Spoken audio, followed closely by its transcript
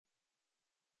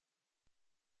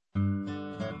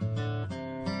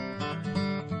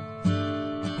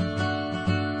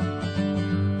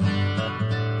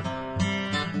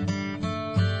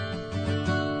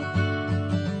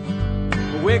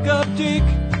Wake up, Dick,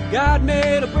 God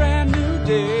made a brand new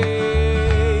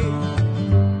day.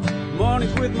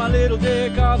 Mornings with my little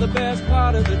Dick are the best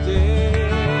part of the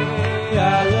day.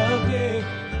 I love Dick.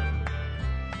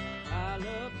 I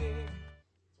love Dick.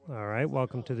 All right,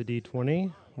 welcome to the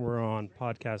D20. We're on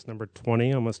podcast number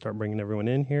 20. I'm going to start bringing everyone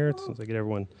in here as soon as I get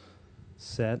everyone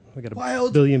set. We got a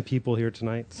billion people here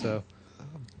tonight, so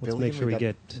let's make sure we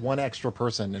get one extra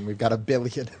person, and we've got a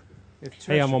billion.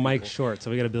 Hey, I'm on Mike Short, so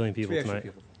we got a billion people tonight.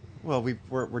 People. Well,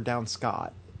 we're down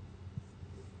Scott.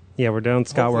 Yeah, we're down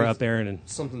Scott. Hopefully we're up Aaron and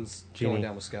Something's Jeannie. going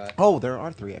down with Scott. Oh, there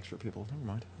are 3 extra people. Never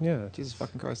mind. yeah. Jesus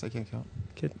fucking Christ, I can't count.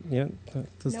 Yeah,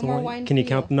 that's No the more one. wine Can for you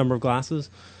count you. the number of glasses?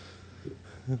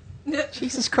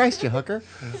 Jesus Christ, you hooker.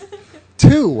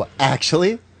 2,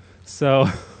 actually. So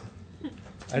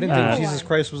I didn't think Jesus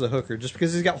Christ was a hooker just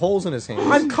because he's got holes in his hands.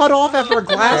 I'm cut off after a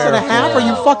glass and a half. Are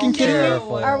you fucking kidding me?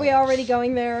 Careful. Are we already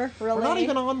going there? Really? We're not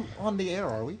even on the air,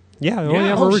 are we? yeah,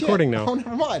 Yeah. we're shit. recording now. Oh,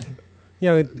 never mind.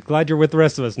 Yeah, glad you're with the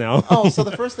rest of us now. Oh, so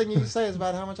the first thing you say is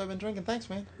about how much I've been drinking. Thanks,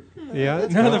 man. yeah,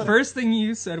 No, the first thing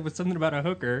you said was something about a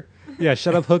hooker. yeah.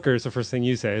 Shut up, hooker is the first thing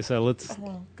you say. So let's.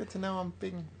 Well, good to know I'm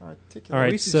being articulate. All right,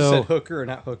 At least you so- just said hooker and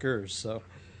not hookers. So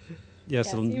Yes,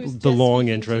 Yes, he was the just long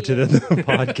speaking intro to to you. the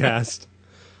podcast.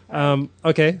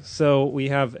 Okay, so we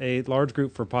have a large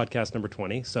group for podcast number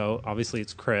 20. So obviously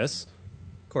it's Chris.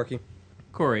 Corky.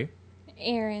 Corey.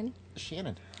 Aaron.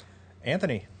 Shannon.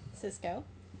 Anthony. Cisco.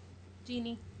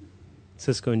 Jeannie.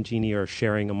 Cisco and Jeannie are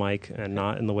sharing a mic and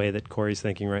not in the way that Corey's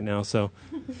thinking right now. So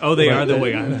Oh, they are the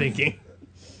way I'm thinking.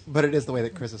 But it is the way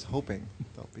that Chris is hoping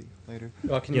they'll be later.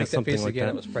 Oh, can you Yeah, make that something face like again?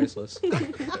 that. It was priceless. I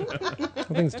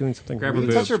think it's doing something Grab her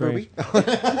really boobs. Touch your strange.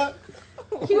 booby.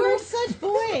 You are such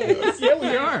boys. Yeah,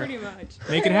 we are. Pretty much.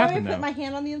 Make it Want happen me to now. put my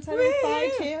hand on the inside of your thigh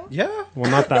too? Yeah.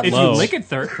 Well, not that If low. you lick it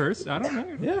first, I don't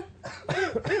know.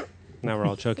 Yeah. Now we're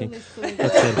all choking. Silly.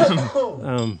 That's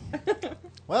good.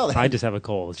 Well, then. I just have a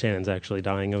cold. Shannon's actually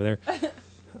dying over there.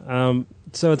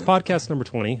 So it's podcast number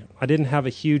 20. I didn't have a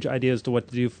huge idea as to what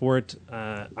to do for it.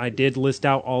 I did list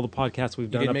out all the podcasts we've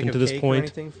You done didn't up make until a this cake or point.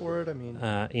 anything for it? I mean,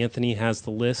 Anthony has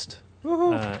the list.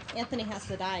 Anthony has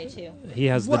to die too. He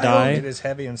has the It die. is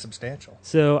heavy and substantial.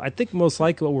 So I think most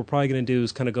likely what we're probably going to do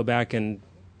is kind of go back and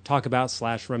talk about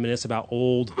 / reminisce about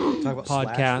old talk about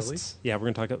podcasts. Slash, really? Yeah,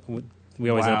 we're going to talk. We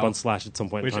always end up Wow. on Slash at some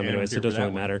point Wish in time Aaron anyway, was so it here for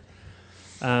doesn't that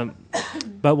really matter.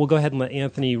 But we'll go ahead and let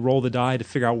Anthony roll the die to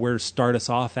figure out where to start us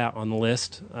off at on the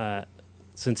list.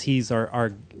 Since he's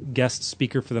our guest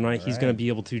speaker for the night, he's right. going to be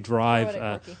able to drive Throw it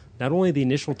at Corky. not only the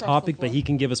initial Across the topic, but floor. he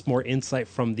can give us more insight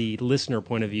from the listener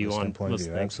point of view Listener on point of view,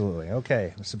 listening. absolutely.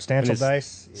 Okay, substantial And his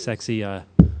dice. Sexy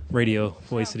radio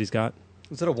voice that he's got.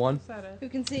 is it a 1? Who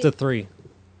can see? It's a 3,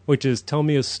 which is tell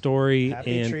me a story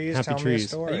Happy and trees, happy tell me a trees. Are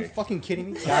story. you fucking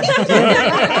kidding me?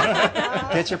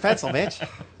 Get your pencil,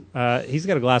 bitch. He's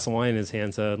got a glass of wine in his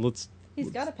hand, so let's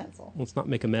He's got a pencil. not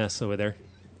make a mess over there.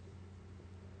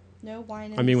 No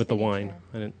wine. In I mean, the with the spinach wine. jar.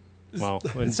 I didn't. Well,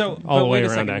 and So, all but the way wait a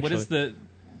around. second. Actually, What is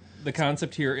the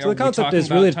concept here? So the Are we concept talking is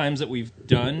about really- times that we've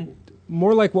done.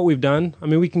 more like what we've done. I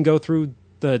mean, we can go through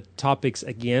the topics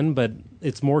again, but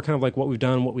it's more kind of like what we've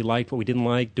done, what we liked, what we didn't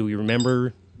like. Do we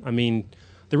remember? I mean,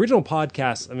 the original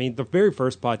podcast. I mean, the very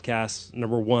first podcast,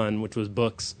 number 1, which was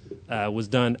books, was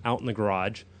done out in the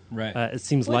garage. Right. It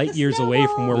seems With light the years away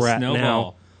from where The we're at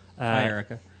snowball. now. Hi,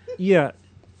 Erica. Yeah.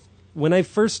 When I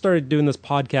first started doing this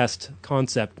podcast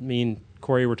concept, me and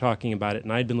Corey were talking about it,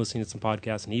 and I'd been listening to some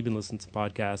podcasts, and he'd been listening to some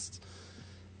podcasts.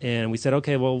 And we said,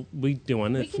 okay, well, we do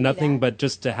one. If can do nothing that. but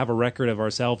just to have a record of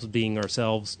ourselves being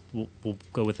ourselves, we'll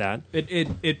go with that.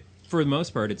 It for the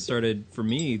most part, it started for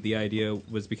me. The idea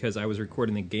was because I was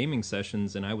recording the gaming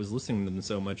sessions and I was listening to them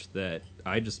so much that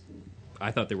I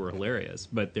thought they were hilarious,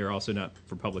 but they're also not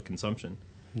for public consumption.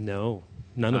 No,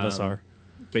 none of us are.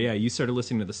 But yeah, you started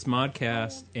listening to the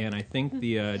Smodcast, and I think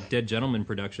the Dead Gentleman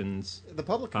Productions. The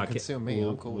public can podcast- consume me.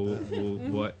 I'm cool with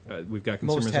that. What we've got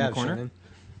consumers Most in the have, corner. Shannon.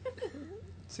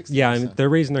 60%. Yeah, I mean, they're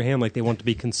raising their hand like they want to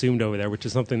be consumed over there, which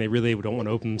is something they really don't want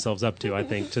to open themselves up to, I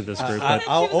think, to this group. But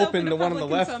I'll She was open the to one on the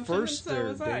public left consumption, first and so there,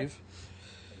 was I. Dave.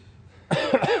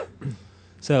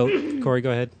 so, Corey,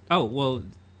 go ahead. Oh well,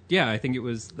 yeah, I think it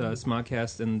was the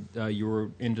Smodcast, and you were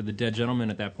into the Dead Gentleman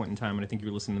at that point in time, and I think you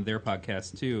were listening to their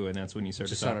podcast too, and that's when you started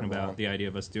Just talking sounded about wrong. the idea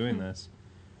of us doing this,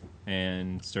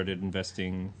 and started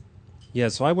investing. Yeah,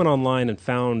 so I went online and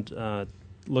found,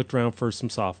 looked around for some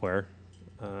software.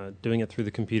 Doing it through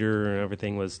the computer and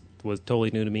everything was totally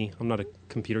new to me. I'm not a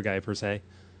computer guy per se.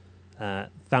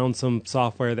 Found some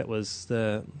software that was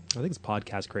I think it's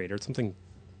Podcast Creator. It's something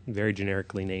very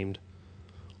generically named.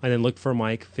 I then looked for a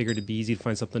mic, figured it'd be easy to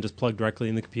find something just plugged directly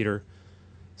in the computer.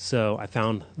 So I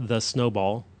found the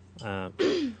Snowball.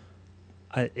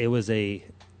 It was a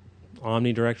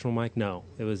omnidirectional mic. No,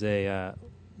 it was a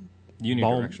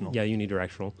Unidirectional. Yeah,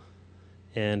 unidirectional.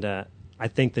 And I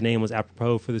think the name was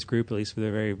apropos for this group, at least for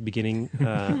the very beginning.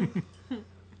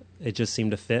 It just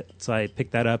seemed to fit. So I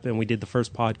picked that up, and we did the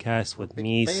first podcast with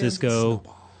me, Fans Cisco,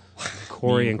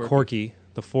 Corey, Me and and Corky,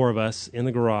 the four of us in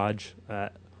the garage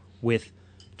with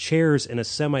chairs in a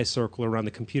semicircle around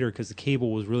the computer because the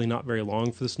cable was really not very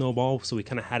long for the Snowball. So we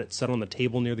kind of had it set on the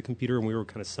table near the computer, and we were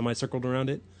kind of semicircled around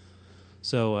it.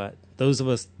 So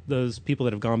those people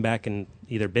that have gone back and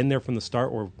either been there from the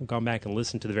start or gone back and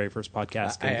listened to the very first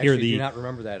podcast I and hear actually the do not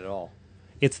remember that at all.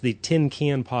 it's the Tin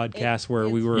Can podcast where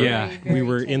we It's were Yeah. very, we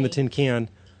were very in the tinny. tin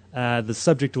can. The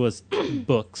subject was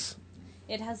books,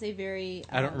 It has a very.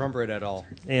 I don't remember it at all.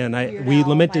 and Weird we Al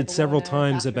lamented by several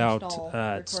Bologna times bathroom about stall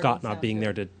recording Scott not being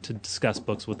there sound. to discuss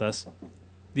books with us.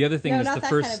 The other thing No, was not the that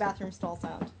first kind of bathroom stall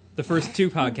sound. the first two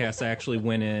podcasts I actually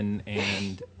went in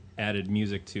and added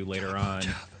music to later on.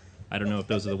 I don't know if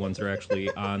those are the ones that are actually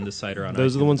on the site or on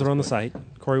Those are the iTunes ones at that are on the this site.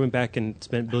 Corey went back and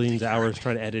spent billions of hours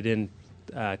trying to edit in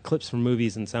clips from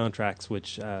movies and soundtracks,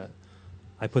 which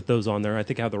I put those on there. I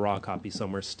think I have the raw copy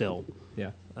somewhere still. point.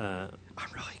 Yeah. I'm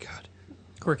really good.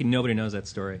 Quirky, nobody knows that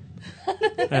story.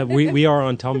 We are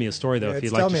on Tell Me a Story, though, if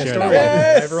you'd Tell like me to a share story.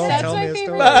 that. Everyone That's tell my me a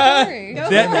favorite story.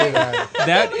 story.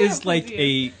 That is like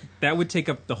that would take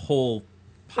up the whole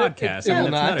podcast. It I mean,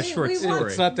 will that's not not. a short We want- story.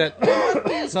 It's not that.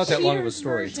 It's not that long of a Cheers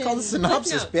story. version. It's called a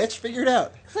synopsis, Cliff bitch. Figure it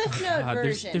out. Cliff Note God,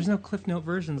 version. there's no Cliff Note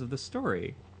versions of the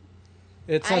story.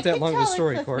 It's I not that could long of a tell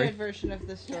story, Cliff Corey. Note version of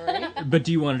the story. But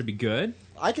do you want it to be good?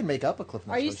 I can make up a Cliff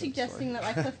Notes Are you version of the story. suggesting that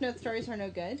my Cliff Note stories are no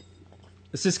good?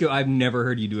 Cisco, I've never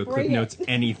heard you do a Cliff Bring it. Notes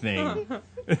anything.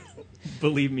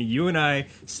 Believe me, you and I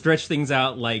stretch things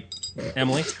out like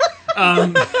Emily.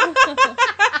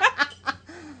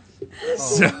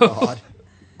 So God.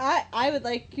 I would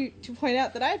like you to point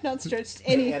out that I have not stretched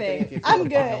Anthony, if anything. you feel I'm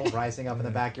the funnel good. rising up in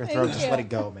the back of your Thank throat, just you. let it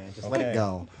go, man. Just let it Okay.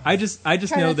 go. I just Try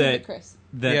know not to that hit Chris.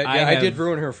 that I have, did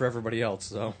ruin her for everybody else.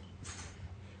 So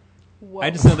Whoa.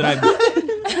 I just know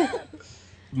that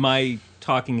my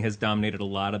talking has dominated a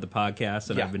lot of the podcast,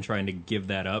 and Yeah. I've been trying to give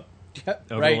that up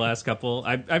over right. the last couple.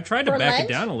 I've tried to For back Lent?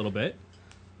 it down a little bit.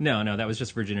 No, that was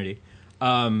just virginity.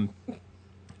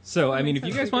 So I mean, if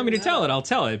you guys want me to tell it, I'll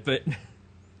tell it. But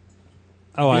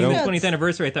Oh, I being don't. the 20th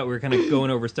anniversary, I thought we were kind of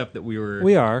going over stuff that we were.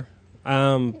 We are.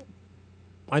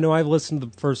 I know I've listened to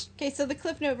the first. Okay, so the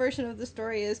Cliff Note version of the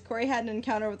story is Corey had an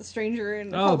encounter with a stranger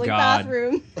in a Oh, public God.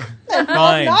 bathroom.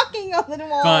 Fine. Knocking on the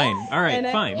wall. Fine. All right, and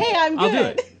fine. Hey, I'm I'll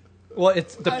good. do it. well,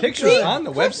 it's the picture's on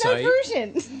the Cliff Note website.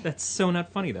 version. That's so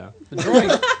not funny, though.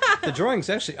 The drawing's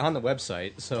actually on the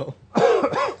website. So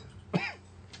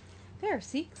There,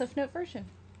 see? Cliff Note version.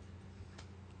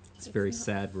 It's a very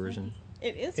sad version.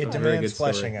 It is It fun. very demands good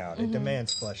story. fleshing out. It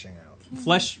demands fleshing out.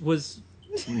 Flesh was.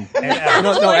 And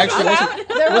no, actually,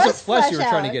 it wasn't flesh you were flesh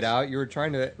trying to out. get out. You were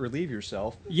trying to relieve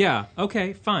yourself. Yeah,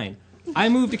 okay, fine. I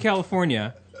moved to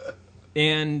California,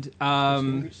 and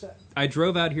I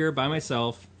drove out here by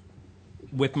myself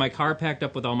with my car packed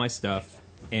up with all my stuff,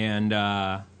 and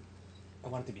I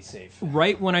want it to be safe.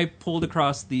 right when I pulled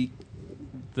across the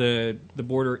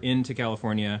border into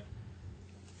California,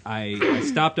 I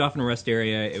stopped off in a rest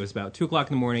area. It was about 2 o'clock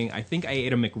in the morning. I think I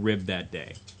ate a McRib that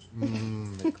day.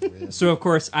 So, of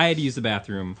course, I had to use the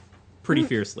bathroom pretty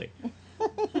fiercely.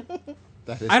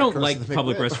 That is I the don't curse like of the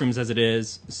public McRib. restrooms as it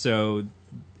is, so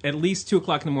at least 2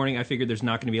 o'clock in the morning, I figured there's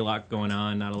not going to be a lot going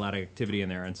on, not a lot of activity in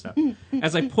there and stuff.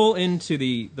 As I pull into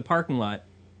the parking lot,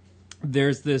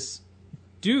 there's this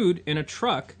dude in a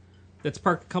truck that's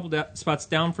parked a couple spots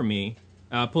down from me,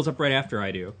 pulls up right after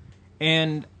I do.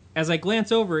 And as I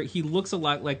glance over, he looks a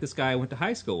lot like this guy I went to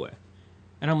high school with.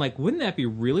 And I'm like, wouldn't that be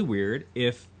really weird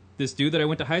if this dude that I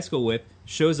went to high school with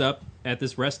shows up at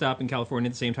this rest stop in California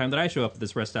at the same time that I show up at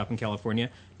this rest stop in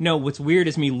California? No, what's weird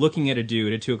is me looking at a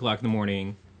dude at 2 o'clock in the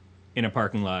morning in a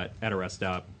parking lot at a rest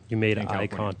stop. You made in eye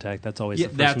California. contact. That's always Yeah, the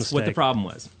first that's mistake. what the problem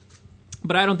was.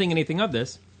 But I don't think anything of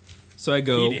this. So I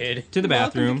go He did. to the Welcome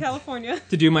bathroom to California.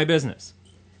 to do my business.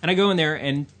 And I go in there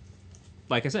and,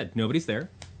 like I said, nobody's there.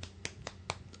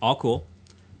 All cool.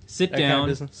 Sit That kind down, of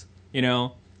business. you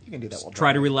know, You can do that while try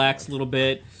to driving. relax a little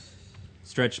bit,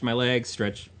 stretch my legs,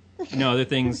 stretch, other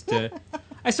things to...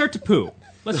 I start to poo.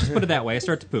 Let's just put it that way. I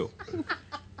start to poo.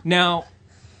 Now,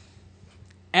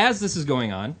 as this is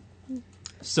going on,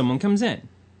 someone comes in.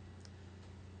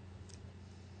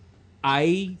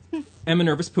 I am a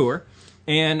nervous pooer,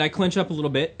 and I clench up a little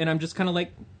bit, and I'm just kind of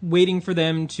like waiting for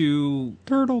them to...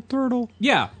 Turtle.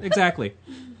 Yeah, exactly.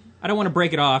 I don't want to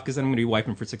break it off because then I'm going to be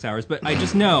wiping for 6 hours, but I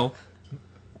just know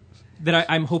that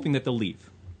I'm hoping that they'll leave.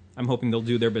 I'm hoping they'll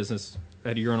do their business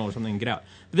at a urinal or something and get out.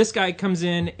 But this guy comes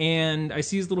in, and I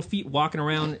see his little feet walking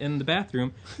around in the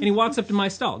bathroom, and he walks up to my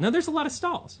stall. Now, there's a lot of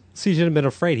stalls. So you should have been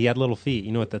afraid. He had little feet.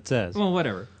 You know what that says. Well,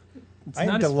 whatever. It's I am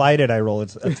not as- delighted I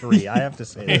rolled a 3. I have to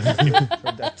say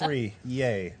that. A 3.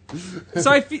 Yay.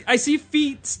 So I see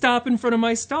feet stop in front of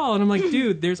my stall, and I'm like,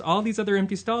 dude, there's all these other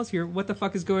empty stalls here. What the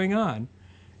fuck is going on?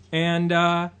 And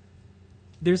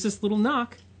there's this little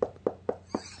knock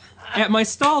at my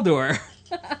stall door.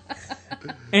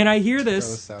 And I hear Those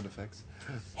this. sound effects.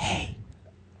 Hey,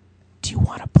 do you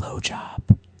want a blowjob?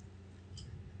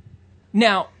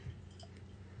 Now,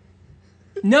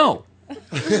 no.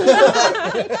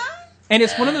 And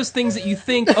it's one of those things that you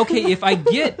think, okay, if I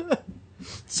get...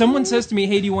 Someone says to me,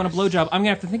 hey, do you want a blowjob? I'm going to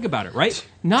have to think about it, right?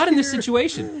 Not in this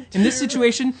situation. In this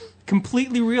situation,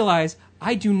 completely realize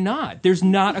I do not. There's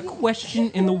not a question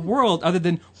in the world other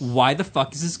than, why the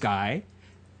fuck is this guy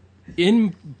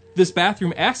in this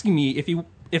bathroom asking me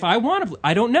if I want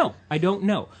I don't know. I don't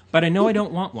know. But I know I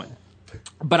don't want one.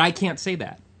 But I can't say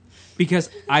that. Because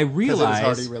I realize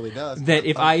already really does. that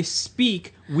if I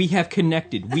speak, we have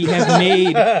connected. We have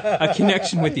made a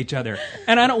connection with each other.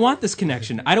 And I don't want this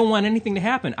connection. I don't want anything to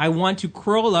happen. I want to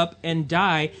curl up and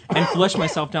die and flush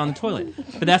myself down the toilet.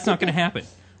 But that's not going to happen.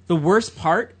 The worst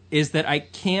part is that I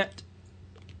can't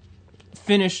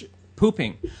finish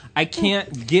pooping. I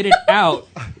can't get it out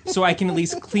so I can at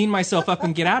least clean myself up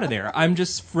and get out of there. I'm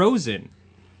just frozen.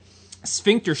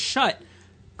 Sphincter shut,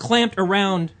 clamped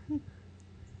around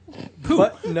poop.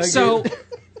 Butt nugget.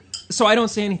 So I don't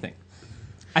say anything.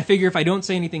 I figure if I don't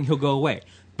say anything, he'll go away.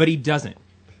 But he doesn't.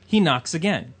 He knocks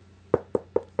again.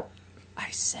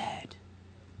 I said,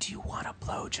 do you want a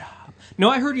blowjob? No,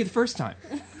 I heard you the first time.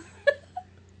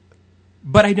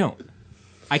 But I don't.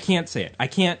 I can't say it. I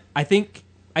can't. I think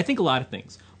a lot of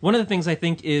things. One of the things I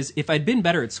think is if I'd been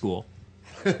better at school,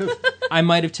 I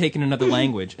might have taken another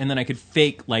language, and then I could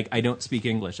fake, like, I don't speak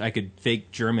English. I could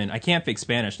fake German. I can't fake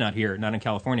Spanish, not here, not in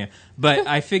California. But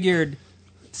I figured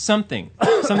something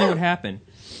would happen.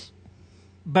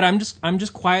 But I'm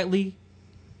just quietly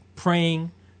praying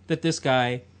that this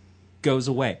guy goes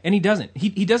away. And he doesn't.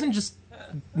 He doesn't just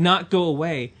not go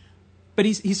away, but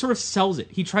he sort of sells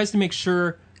it. He tries to make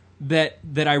sure that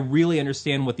I really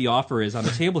understand what the offer is on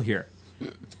the table here.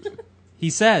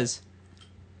 He says,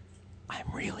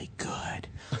 I'm really good.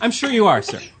 I'm sure you are,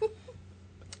 sir.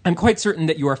 I'm quite certain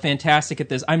that you are fantastic at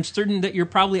this. I'm certain that you're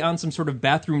probably on some sort of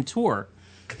bathroom tour,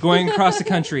 going across the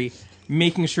country,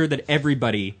 making sure that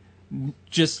everybody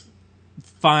just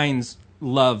finds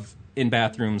love in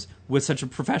bathrooms with such a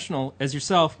professional as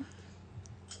yourself.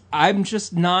 I'm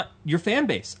just not your fan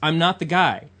base. I'm not the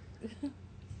guy.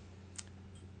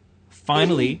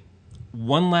 Finally,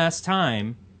 one last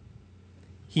time,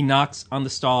 he knocks on the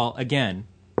stall again.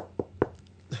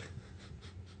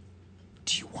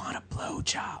 Do you want a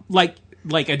blowjob? Like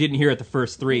I didn't hear it the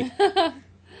first 3.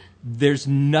 There's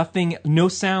nothing, no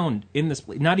sound in this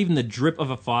place, not even the drip of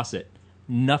a faucet,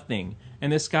 nothing.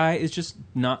 And this guy is just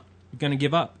not going to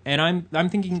give up. And I'm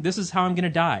thinking, this is how I'm going to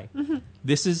die. Mm-hmm.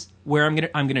 This is where I'm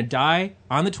going to die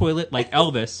on the toilet like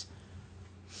Elvis.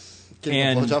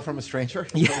 Getting a blowjob from a stranger?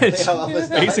 Yeah,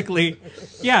 basically.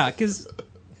 Yeah, because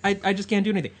I just can't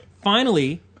do anything.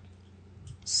 Finally,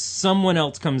 someone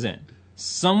else comes in.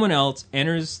 Someone else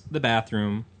enters the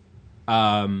bathroom,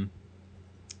 and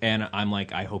I'm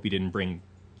like, I hope he didn't bring,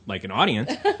 like, an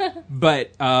audience.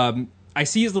 But I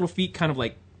see his little feet kind of,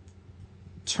 like,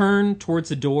 turn towards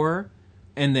the door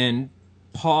and then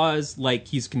pause like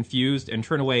he's confused and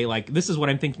turn away like, this is what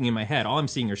I'm thinking in my head. All I'm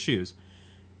seeing are shoes.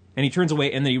 And he turns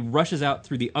away, and then he rushes out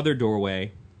through the other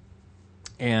doorway,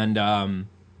 and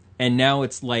now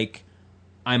it's like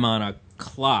I'm on a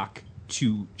clock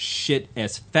to shit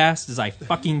as fast as I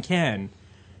fucking can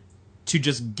to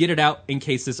just get it out in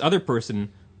case this other person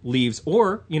leaves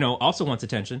or, also wants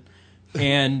attention.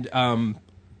 And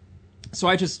so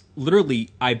I just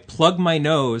literally, I plug my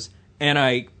nose and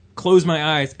I close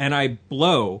my eyes and I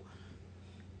blow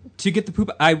to get the poop.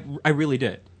 I really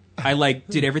did. I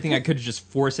did everything I could to just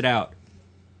force it out.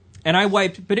 And I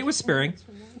wiped, but it was sparing.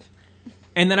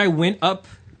 And then I went up.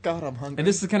 God, I'm hungry. And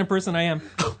this is the kind of person I am.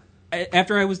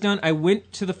 After I was done, I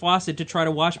went to the faucet to try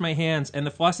to wash my hands, and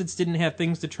the faucets didn't have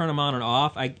things to turn them on and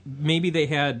off. Maybe they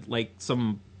had like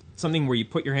something where you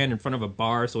put your hand in front of a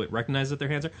bar so it recognizes that their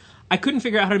hands are. I couldn't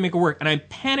figure out how to make it work, and I'm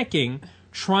panicking,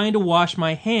 trying to wash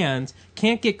my hands,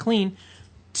 can't get clean,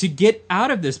 to get out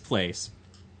of this place.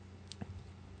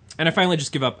 And I finally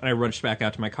just give up, and I rush back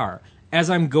out to my car. As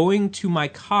I'm going to my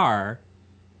car,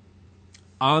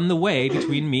 on the way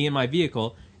between me and my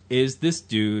vehicle is this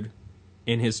dude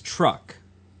in his truck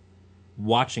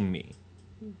watching me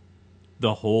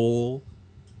the whole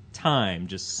time,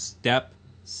 just step,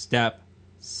 step,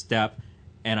 step.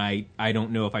 And I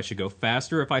don't know if I should go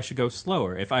faster or if I should go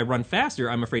slower. If I run faster,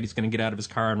 I'm afraid he's going to get out of his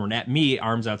car and run at me,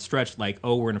 arms outstretched, like,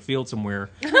 oh, we're in a field somewhere.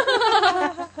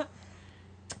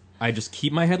 I just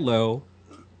keep my head low,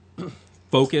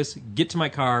 focus, get to my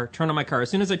car, turn on my car. As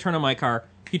soon as I turn on my car,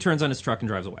 he turns on his truck and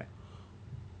drives away.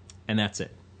 And that's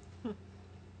it.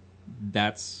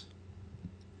 That's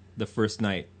the first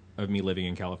night of me living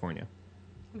in California.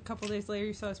 A couple days later,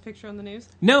 you saw his picture on the news?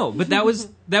 No, but that was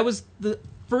the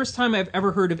first time I've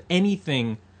ever heard of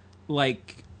anything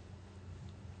like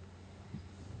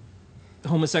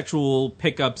homosexual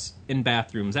pickups in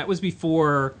bathrooms. That was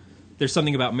before There's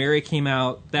Something About Mary came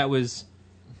out. That was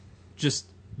just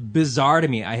bizarre to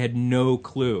me. I had no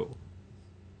clue.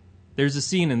 There's a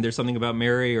scene in There's Something About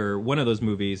Mary or one of those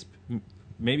movies,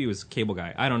 maybe it was Cable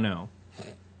Guy, I don't know,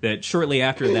 that shortly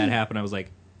after that happened, I was like,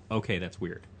 okay, that's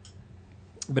weird.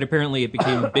 But apparently it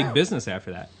became big business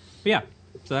after that. But yeah,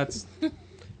 so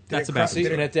that's about See,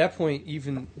 it. and at that point,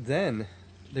 even then,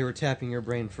 they were tapping your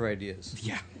brain for ideas.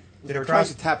 Yeah. They were trying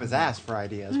to tap his ass for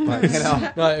ideas, but, you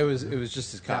know. No, it was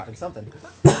just his cock. Tapping something.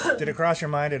 Did it cross your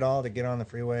mind at all to get on the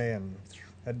freeway and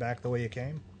head back the way you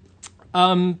came?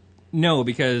 No,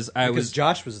 because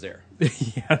Josh was there.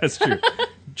 Yeah, that's true.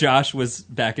 Josh was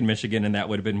back in Michigan, and that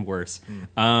would have been worse.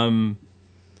 No,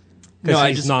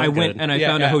 I went and I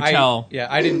found a hotel.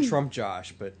 I didn't trump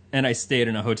Josh, but and I stayed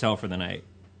in a hotel for the night.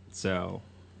 So,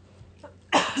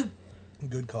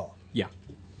 Good call. yeah.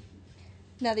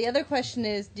 Now, the other question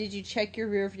is, did you check your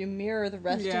rearview mirror the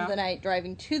rest Yeah. of the night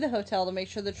driving to the hotel to make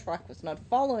sure the truck was not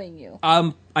following you?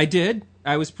 I did.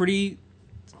 I was pretty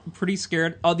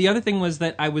scared. Oh, the other thing was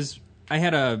that I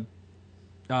had a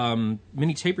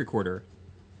mini tape recorder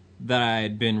that I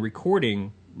had been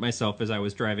recording myself as I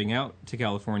was driving out to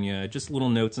California, just little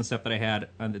notes and stuff that I had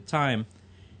at the time.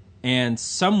 And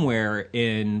somewhere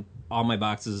in all my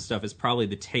boxes of stuff is probably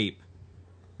the tape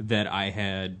that I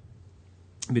had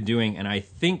been doing. And I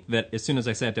think that as soon as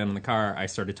I sat down in the car, I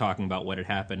started talking about what had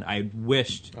happened. I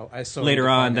wished later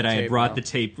on that I had brought the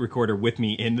tape recorder with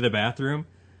me into the bathroom.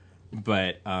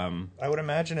 But I would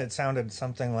imagine it sounded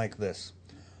something like this.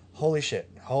 Holy shit,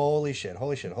 holy shit,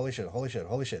 holy shit, holy shit, holy shit,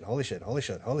 holy shit, holy shit, holy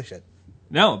shit, holy shit.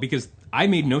 no, because I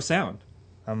made no sound.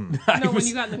 When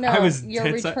you got in the No, I was your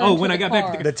dead return silent. Oh, to when the I got back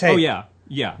to car. the The tape. Oh,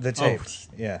 yeah. The tape.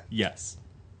 Oh, Yeah. yes.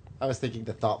 I was thinking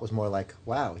the thought was more like,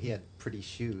 wow, he had pretty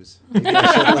shoes. Maybe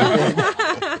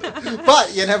I should look in.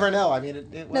 But you never know. I mean,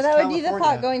 it was No, that would be the California.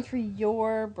 thought going through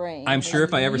your brain. I'm sure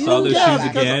if I ever you saw those got shoes out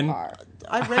of the again, car.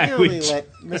 I regularly would-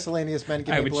 let miscellaneous men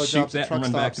give I me would shoot blowjobs that at truck and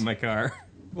run back stops. to my car.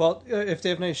 well, if they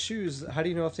have nice shoes, how do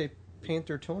you know if they paint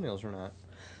their toenails or not?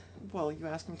 Well, you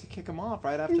ask them to kick them off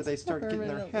right after they start getting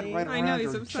their head Permanently. right I around know,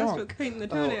 he's your obsessed junk. with painting the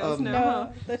Oh, toenails now.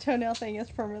 No, the toenail thing is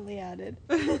permanently added.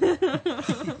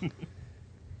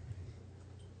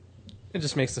 It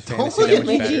just makes the Don't fantasy look that at much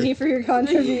me, better. Genie, for your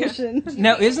contribution.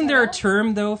 Now, isn't there a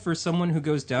term, though, for someone who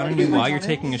goes down on you while you're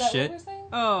taking a shit?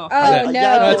 Oh. Oh, no.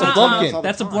 That's a Yeah, blumpkin.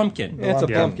 That's a blumpkin. Yeah, it's a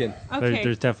Yeah. pumpkin. Okay.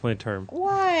 There's definitely a term.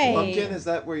 Why? Pumpkin, is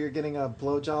that where you're getting a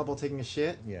blowjob while taking a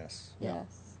shit? Yes. Yes.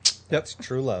 That's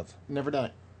true love. Never done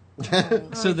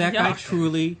it. So that guy yuck.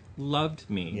 truly loved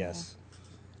me. Yes.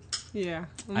 Yeah.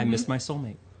 I missed my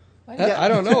soulmate. I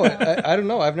don't know. I don't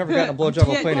know. I've never gotten a blowjob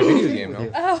while playing a video game. No.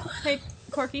 Oh, Hey,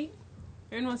 Corky.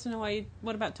 Aaron wants to know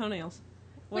what about toenails?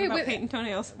 What Wait, about wait. painting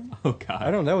toenails? Oh, God.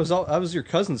 I don't know. That was your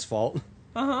cousin's fault.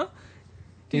 Uh-huh.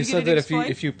 He you said get it that explained?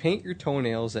 if you paint your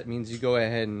toenails, that means you go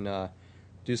ahead and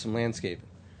do some landscaping.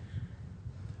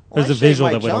 There's I a shave visual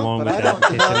my that went junk, along but with I that.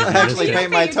 don't in case any of you actually missed it.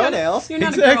 paint my toenails. You're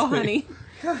not a girl, Exactly. honey.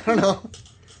 I don't know.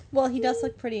 well, he does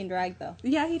look pretty in drag, though.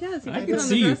 Yeah, he does. He I did can get on see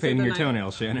the you dress the painting other your night.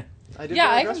 toenails, Shannon. I did Yeah,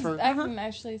 wear a I dress can, for. I can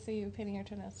actually see you painting your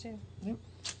toenails too.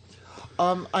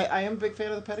 I am a big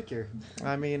fan of the pedicure.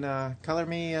 I mean, color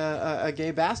me a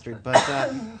gay bastard, but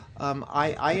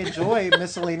I enjoy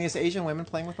miscellaneous Asian women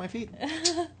playing with my feet.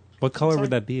 What color Sorry. would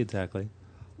that be exactly?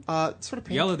 Sort of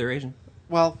pink. Yellow, they're Asian.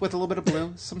 Well, with a little bit of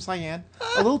blue, some cyan,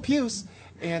 a little puce,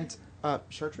 and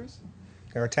chartreuse.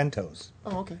 There are 10 toes,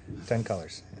 Oh, okay. 10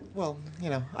 colors. Well,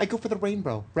 I go for the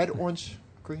rainbow: red, orange,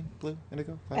 green, blue,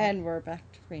 indigo. violet. And we're back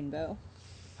to rainbow.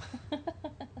 I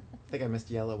think I missed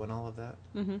yellow and all of that.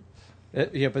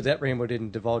 Yeah, but that rainbow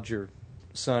didn't divulge your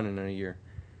son in a year.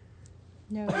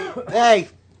 No. Hey!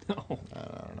 Oh. I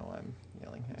don't know why I'm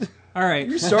yelling. Hey. All right.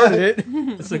 You started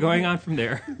it. So going on from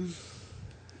there.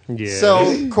 Yeah.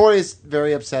 So Corey's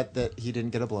very upset that he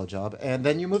didn't get a blowjob, and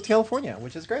then you moved to California,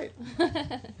 which is great.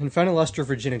 And finally lost your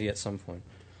virginity at some point.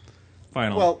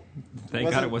 Final. Well, Thank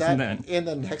God it wasn't that then. in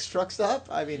the next truck stop?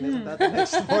 I mean, isn't that the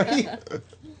next story?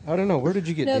 I don't know. Where did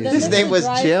you get No, these? then His there's name the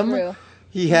was Jim? drive-thru.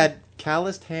 He had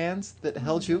calloused hands that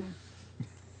held you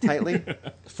tightly,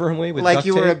 Firmly with like duct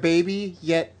you were a tape. baby,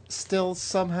 yet still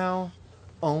somehow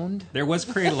owned. There was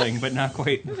cradling, but not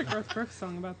quite. There's a Garth Brooks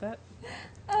song about that.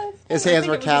 His hands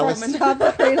were it was calloused. Roman.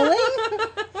 Stop cradling.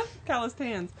 Calloused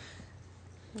hands.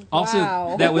 Also,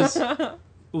 Wow. that was when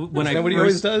Isn't I that what he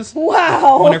first, always does?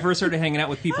 Wow. when I first started hanging out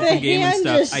with people The from game and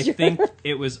hand stuff. I gesture. think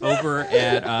it was over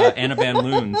at Anna Van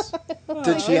Loon's.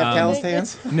 Did she have Um, calloused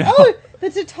hands? No, Oh, the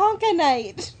Tatanka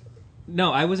night.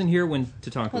 no, I wasn't here when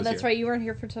Tatanka Oh, was that's here. right. You weren't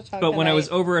here for Tatanka But when I was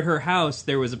night. over at her house,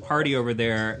 there was a party over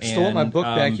there, and Stole my book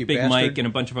back, you Big bastard. Mike and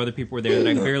a bunch of other people were there that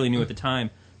I barely knew at the time.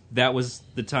 That was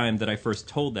the time that I first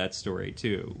told that story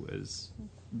too. Was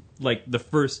like the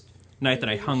first night that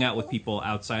I hung out with people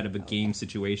outside of a game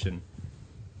situation.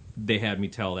 They had me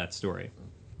tell that story.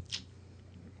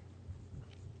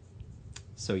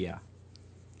 So yeah,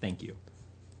 thank you.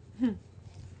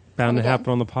 Bound to again.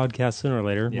 happen on the podcast sooner or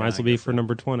later. Yeah, Might as I well be guess for so.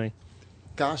 number 20.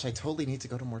 Gosh, I totally need to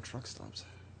go to more truck stops.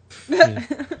 Yeah.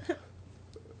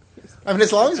 I mean,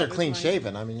 as long as they're clean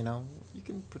shaven. I mean, you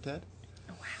can pretend.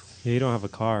 Yeah, you don't have a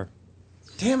car.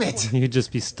 Damn it! You'd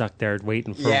just be stuck there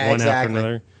waiting for Yeah, one exactly. after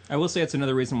another. I will say it's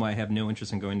another reason why I have no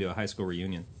interest in going to a high school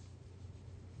reunion.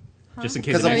 Just in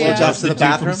case 'Cause it of actually blowjobs does in the the dude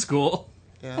bathroom? from school.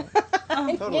 Yeah,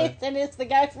 totally. And it's the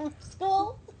guy from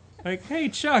school. Like, hey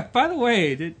Chuck, by the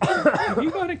way, did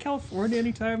you go to California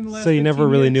anytime in the last So you never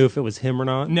 15 really years? knew if it was him or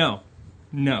not? No.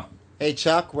 Hey,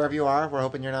 Chuck, wherever you are, we're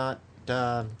hoping you're not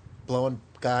blowing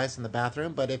guys in the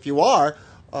bathroom. But if you are,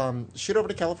 shoot over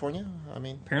to California. I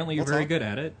mean, Apparently you're what's very up? good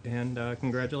at it, and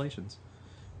congratulations.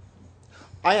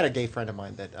 I had a gay friend of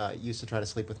mine that used to try to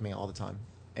sleep with me all the time,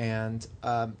 and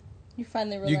You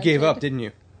finally You relented. gave up, didn't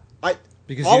you? I.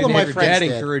 Because all you of didn't my have your friends dad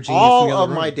did. encouraging you from the All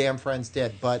other of my room. damn friends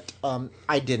did, but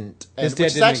I didn't. And, His dad which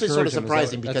is didn't actually sort of encourage him, is that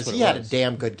surprising what- that's because what he it had a was.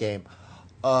 damn good game.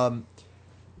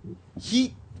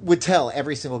 He would tell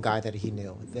every single guy that he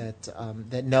knew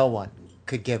that no one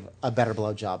could give a better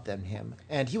blowjob than him,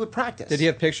 and he would practice. Did he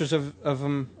have pictures of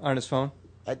him on his phone?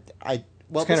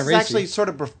 Well, It's this kinda is racy. actually sort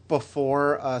of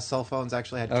before cell phones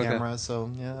actually had Okay. cameras,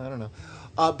 so yeah, I don't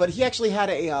know. But he actually had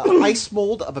a ice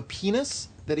mold of a penis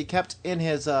that he kept in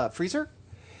his freezer,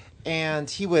 and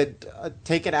he would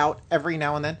take it out every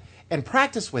now and then and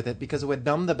practice with it because it would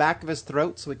numb the back of his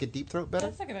throat so he could deep throat better.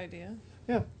 That's a good idea.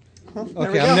 Yeah. Well, there we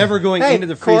Okay, go. I'm never going Hey, into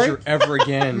the Corey, freezer ever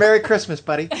again. Merry Christmas,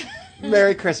 buddy.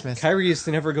 Merry Christmas. Kyrie used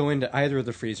to never go into either of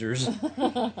the freezers.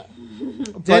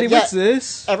 But Daddy, yeah, what's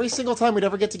this? Every single time we'd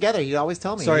ever get together, he'd always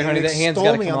tell me. Sorry, He'd honey, that hand's extol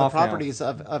gotta me come on the off now. properties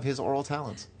of his oral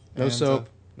talents. No And, soap.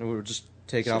 We would just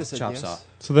take it shoulda off the said chop yes. saw.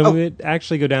 So then Oh. we would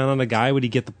actually go down on a guy. Would he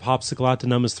get the popsicle out to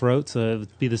numb his throat so it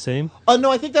would be the same?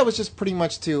 No, I think that was just pretty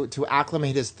much to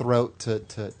acclimate his throat to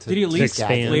Did he at to least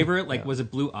expand. flavor it? Like, was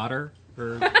it Blue Otter?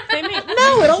 Or They made,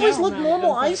 No, it always looked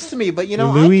normal ice to me, but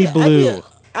Louis Blue.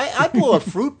 I'd blow a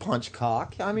fruit punch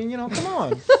cock. I mean, come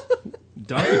on.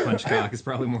 Donkey Punch Cock is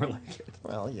probably more like it.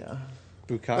 Well, yeah.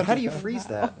 Bukkake. But how do you freeze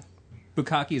that?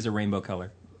 Bukkake is a rainbow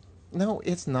color. No,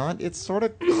 it's not. It's sort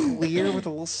of clear with a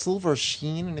little silver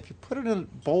sheen, and if you put it in a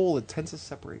bowl, it tends to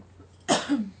separate.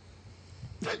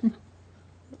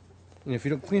 And if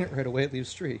you don't clean it right away, it leaves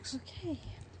streaks. Okay.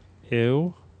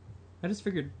 Ew. I just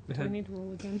figured Do I need to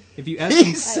roll again? if you add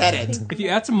He some, said it. if you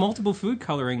add some multiple food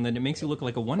coloring, then it makes you look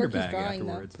like a Wonder Porky's Bag drawing,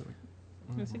 though. afterwards.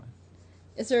 Let's see.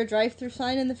 Is there a drive-through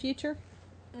sign in the future?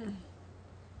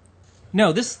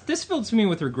 No, this fills me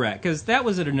with regret because that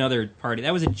was at another party.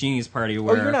 That was a Genie's party Oh,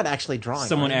 where you're not actually drawing.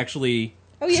 someone are you? actually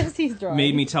Oh yes, he's drawing.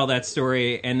 made me tell that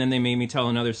story, and then they made me tell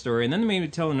another story, and then they made me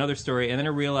tell another story, and then I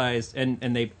realized, and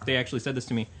they actually said this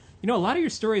to me, a lot of your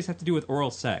stories have to do with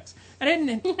oral sex. I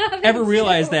didn't ever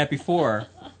realize that before,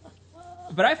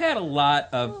 but I've had a lot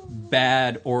of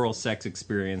bad oral sex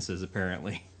experiences,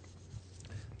 apparently.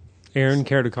 Aaron,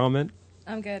 care to comment?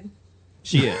 I'm good.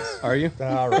 She is. Are you?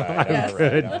 All right. Yes. All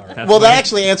right. That's Well, why, that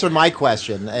actually answered my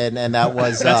question, and that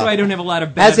was that's why I don't have a lot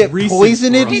of bad has it recent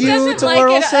poisoned oral He you sex. doesn't to like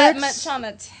oral it sex? much on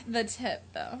the tip,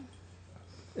 though.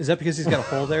 Is that because he's got a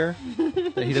hole there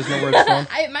that he doesn't know where it's from?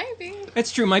 It might be.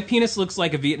 It's true. My penis looks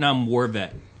like a Vietnam War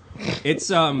vet. It's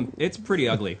pretty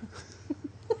ugly.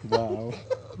 Wow.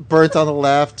 burnt on the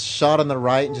left, shot on the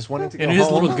right, and just wanting to go And it is a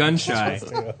home. little gun shy.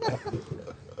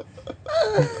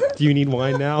 Do you need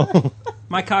wine now?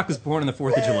 My cock was born on the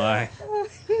 4th of July.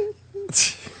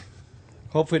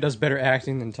 Hopefully it does better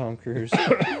acting than Tom Cruise.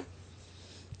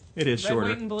 It is Red, shorter.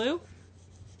 white, and blue?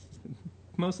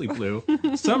 Mostly blue.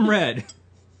 Some red.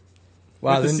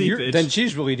 Wow, With the then, seepage. then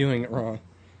she's really doing it wrong.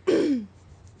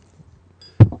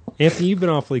 Anthony, you've been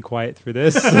awfully quiet through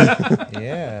this.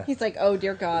 Yeah. He's like, oh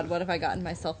dear God, what have I gotten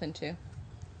myself into?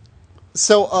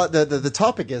 So the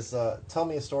topic is tell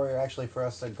me a story, or actually for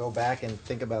us to go back and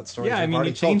think about stories. Yeah, I we've mean, already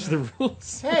you changed told. the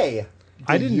rules. Hey,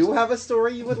 do you have a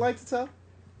story you would like to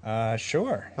tell?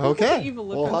 Sure. Okay. Evil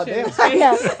look Well, on damn. Shannon's I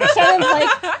know. face. Shannon's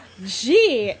like,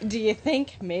 gee, do you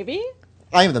think maybe?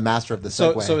 I am the master of the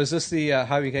segue. So is this the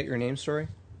how you get your name story?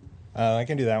 I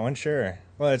can do that one, sure.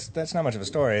 Well, that's not much of a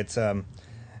story. It's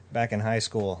back in high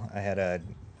school, I had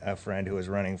a friend who was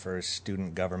running for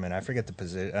student government. I forget the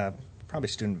position, probably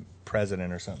student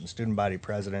president or something, student body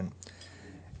president.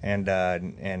 And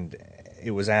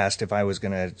it was asked if I was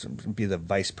going to be the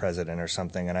vice president or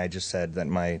something, and I just said that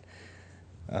my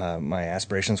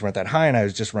aspirations weren't that high, and I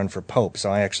was just run for Pope.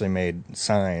 So I actually made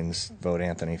signs, vote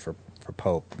Anthony for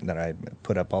Pope, that I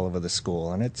put up all over the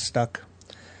school, and it stuck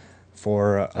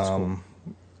for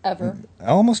Ever.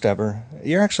 almost ever.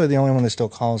 You're actually the only one that still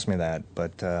calls me that,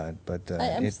 but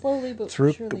I'm slowly but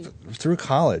through surely. through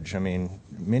college. I mean,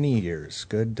 many years,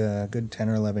 good 10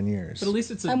 or 11 years. But at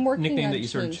least it's a I'm working nickname on that you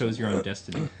sort of chose changing your own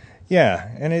destiny. Yeah,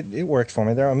 and it worked for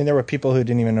me. There were people who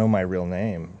didn't even know my real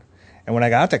name, and when I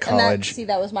got to And college,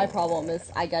 that was my problem.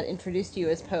 Is I got introduced to you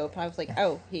as Pope, and I was like,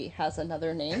 oh, he has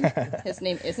another name. His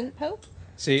name isn't Pope.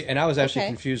 See, and I was actually Okay.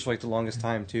 confused for like the longest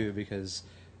time too, because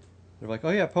they're like,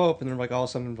 "Oh yeah, Pope," and they're like, all of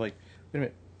a sudden, like, "Wait a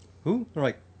minute, who?" They're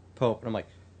like, "Pope," and I'm like,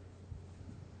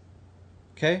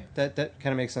 "Okay, that kind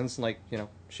of makes sense." And like,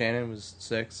 Shannon was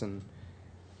 6, and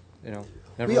never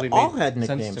we really all made had sense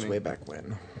to nicknames me. way back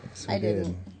when. Yes, we I did.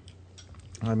 didn't.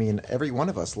 I mean, every one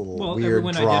of us little Well, weird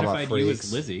everyone drama identified freaks. you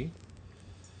as Lizzie.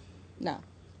 No.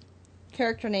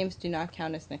 Character names do not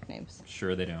count as nicknames.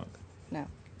 Sure, they don't. No.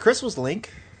 Chris was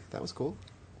Link. That was cool.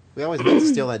 We always meant to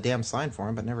steal that damn sign for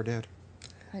him, but never did.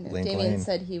 I know. Link Damien Lane.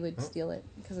 said he would steal it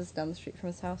because it's down the street from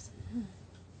his house.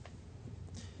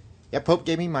 Yeah, Pope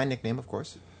gave me my nickname, of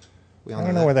course. We all I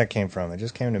don't know where that came from. It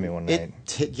just came to me one night.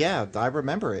 Yeah, I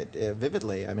remember it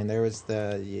vividly. I mean, there was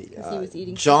the he was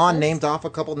eating John Skittles. named off a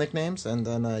couple nicknames, and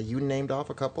then you named off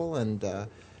a couple, and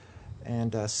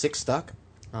 6 stuck.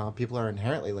 People are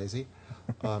inherently lazy.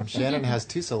 Shannon has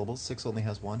 2 syllables. 6 only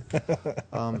has 1.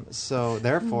 So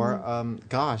therefore,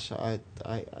 gosh,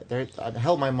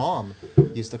 hell, my mom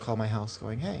used to call my house,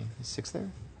 going, "Hey, is 6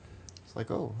 there?" It's like,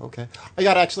 oh, okay.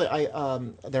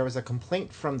 There was a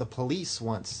complaint from the police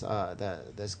once.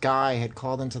 This guy had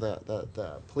called into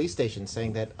the police station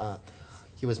saying that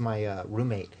he was my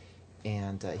roommate,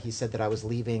 and he said that I was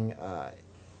leaving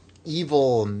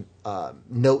evil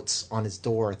notes on his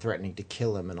door threatening to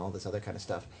kill him and all this other kind of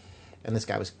stuff. And this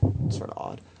guy was sort of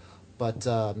odd. But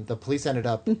the police ended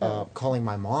up calling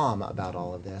my mom about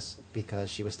all of this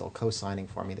because she was still co-signing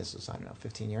for me. This was,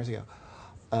 15 years ago.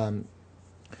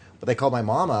 But they called my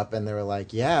mom up, and they were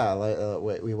like, yeah,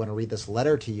 we want to read this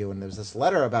letter to you. And there was this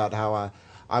letter about how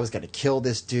I was going to kill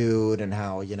this dude and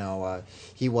how,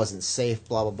 he wasn't safe,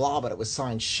 blah, blah, blah. But it was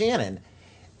signed Shannon.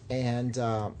 And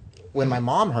when my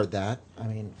mom heard that, I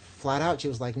mean, flat out, she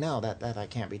was like, no, that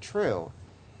can't be true.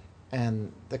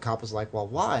 And the cop was like, well,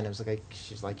 why? And it was like,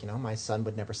 she's like, my son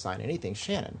would never sign anything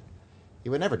Shannon. He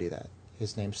would never do that.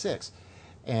 His name's 6.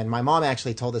 And my mom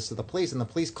actually told this to the police, and the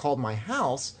police called my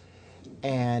house,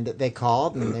 and they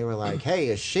called, and they were like, hey,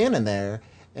 is Shannon there?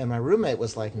 And my roommate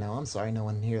was like, no, I'm sorry, no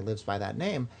one here lives by that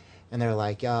name. And they're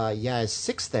like, yeah, is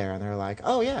 6 there? And they're like,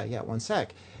 oh, yeah, 1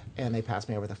 sec. And they passed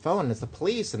me over the phone, and it's the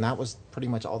police, and that was pretty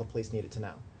much all the police needed to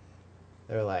know.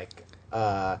 They're like,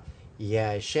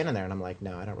 yeah, is Shannon there? And I'm like,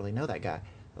 no, I don't really know that guy.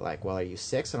 They're like, well, are you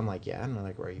 6? And I'm like, yeah. And they're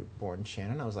like, were you born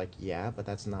Shannon? I was like, yeah, but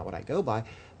that's not what I go by. And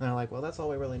they're like, well, that's all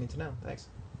we really need to know. Thanks.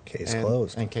 Case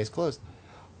closed. And case closed.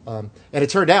 And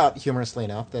it turned out, humorously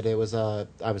enough, that it was I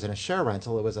was in a share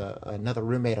rental. It was another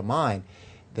roommate of mine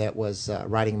that was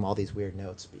writing him all these weird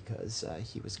notes because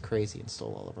he was crazy and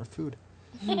stole all of our food.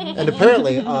 And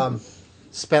apparently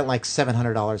spent like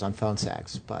 $700 on phone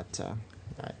sags, but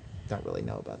I don't really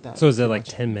know about that. So is that too like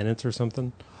much. 10 minutes or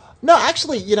something? No,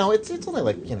 actually, it's only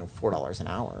like $4 an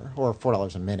hour or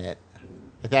 $4 a minute.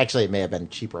 Actually, it may have been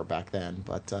cheaper back then,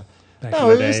 but Back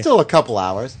no, in the it was day. still a couple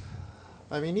hours.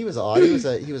 I mean, he was odd. He was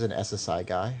an SSI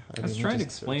guy. I was trying to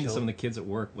explain to some of the kids at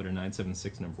work what a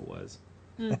 976 number was.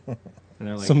 And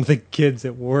they're like, Some of the kids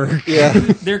at work. Yeah.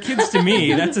 they're kids to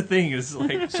me. That's the thing. Is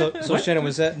like, So Shannon,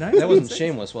 was that Nice. wasn't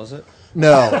shameless, was it?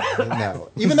 No.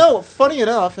 Even though, funny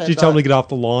enough, Did you tell them to get off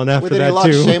the lawn after within a that lot,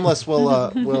 too? Shameless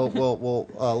will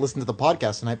listen to the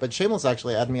podcast tonight. But Shameless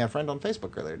actually added me a friend on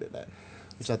Facebook earlier today,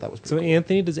 which I thought was pretty So cool.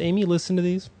 Anthony, does Amy listen to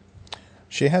these?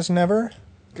 She has never.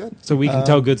 Good. So we can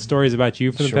tell good stories about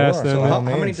you from the sure. past then? So How all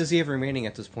many means. does he have remaining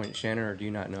at this point, Shannon, or do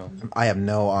you not know? I have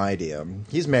no idea.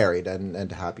 He's married and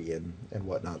happy and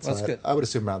whatnot. So That's good. I would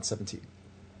assume around 17.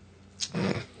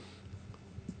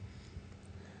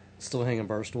 Still hanging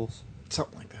bar stools.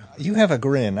 Something like that. You have a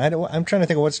grin. I'm trying to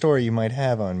think of what story you might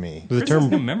have on me. Was the Chris has term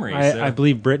no memory, I, so- I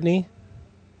believe Brittany.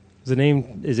 Was the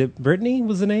name? Is it Brittany?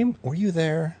 Was the name? Were you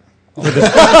there? That's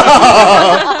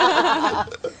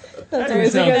always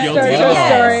a sound good guilty start at to a all.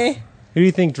 story. Who do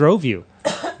you think drove you?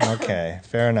 Okay,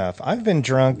 fair enough. I've been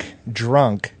drunk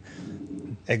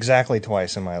exactly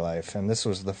twice in my life, and this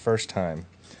was the first time.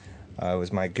 It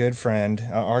was my good friend,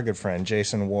 our good friend,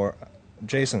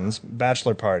 Jason's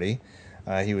bachelor party.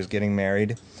 He was getting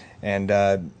married, and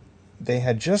they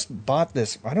had just bought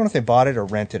this. I don't know if they bought it or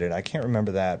rented it. I can't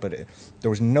remember that, but there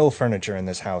was no furniture in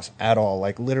this house at all.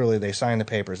 Like, literally, they signed the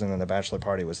papers, and then the bachelor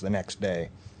party was the next day.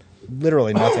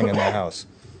 Literally nothing in the house.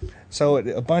 So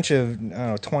a bunch of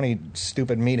 20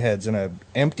 stupid meatheads in an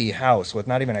empty house with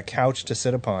not even a couch to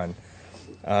sit upon,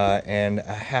 and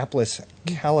a hapless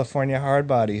California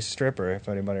hardbody stripper. If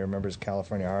anybody remembers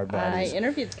California I hardbodies.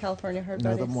 interviewed California Hard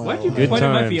Know Bodies. them well. Why'd you Good point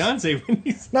at my times. fiance when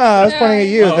he's... No, I was pointing at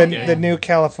you. Oh, okay. The new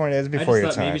California. It's before I your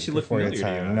just thought time. maybe she looked before your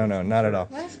familiar to time. you. No, not at all.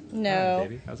 No, Hi,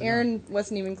 baby. How's it Aaron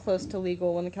wasn't even close to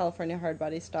legal when the California Hard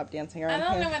Bodies stopped dancing I around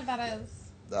don't here. know what that is.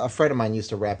 A friend of mine used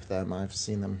to rep them. I've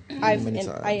seen them many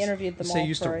times. I interviewed them You say all you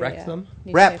used to for wreck a, them?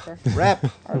 Rep.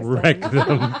 newspaper article. Wreck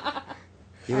them.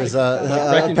 He was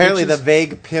Wrecking apparently bitches? the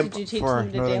vague pimp Did you teach for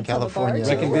them to Northern dance on the bar, California.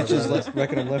 too? Wrecking bitches,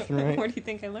 wrecking them left and right. What do you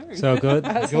think I learned? So good.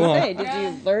 I was Go gonna on. say, did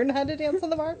you learn how to dance on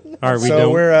the bar? All right, we So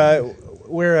don't.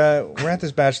 we're at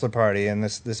this bachelor party, and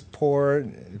this poor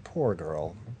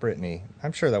girl, Brittany.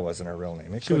 I'm sure that wasn't her real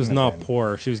name. She was not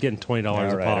poor. She was getting $20 All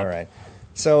a right, pop. all right.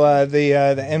 So the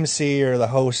MC or the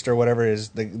host or whatever is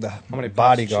the many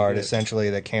pops did she bodyguard get? essentially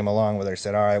that came along with her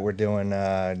said, "All right, we're doing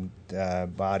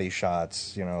body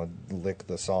shots. Lick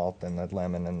the salt and the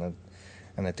lemon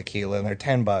and the tequila, and they're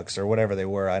 $10 or whatever they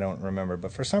were. I don't remember.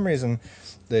 But for some reason,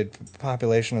 the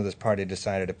population of this party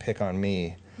decided to pick on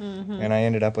me, and I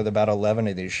ended up with about 11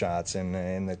 of these shots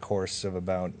in the course of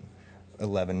about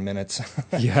 11 minutes.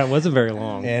 Yeah, it wasn't very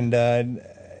long. And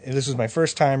this was my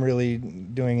first time really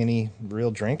doing any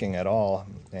real drinking at all,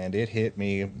 and it hit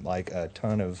me like a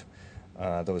ton of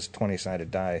those 20-sided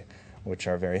die, which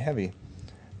are very heavy.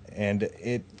 And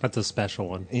That's a special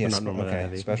one. They're yes, not normally that okay,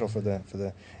 heavy. special for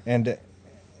the and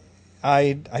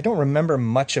I don't remember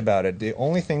much about it. The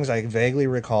only things I vaguely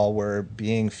recall were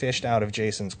being fished out of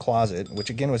Jason's closet, which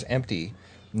again was empty,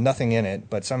 nothing in it,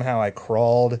 but somehow I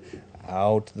crawled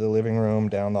out the living room,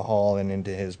 down the hall, and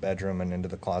into his bedroom and into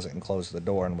the closet and closed the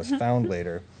door and was found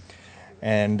later.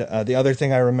 And the other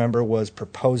thing I remember was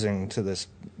proposing to this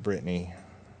Brittany.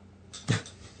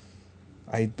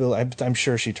 I'm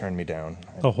sure she turned me down.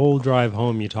 The whole drive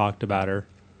home, you talked about her.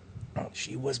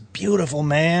 She was beautiful,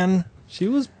 man. She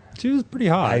was pretty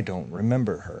hot. I don't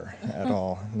remember her at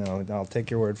all. No, I'll take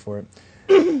your word for it.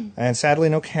 And sadly,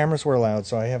 no cameras were allowed,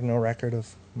 so I have no record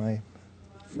of my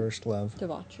first love.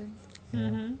 Debauchery.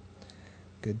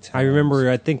 Good times. I remember.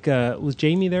 I think was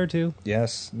Jamie there too.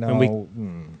 Yes. No.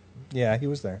 And yeah, he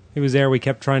was there. He was there. We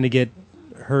kept trying to get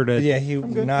her to. Yeah, he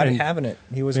not And having it.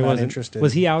 He was he not wasn't. interested.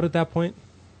 Was he out at that point?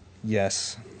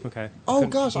 Yes. Okay. Oh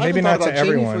gosh, I Maybe haven't not thought to about Jamie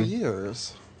everyone. for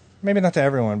years. Maybe not to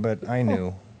everyone, but I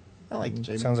knew. I like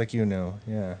Jamie. Sounds like you knew.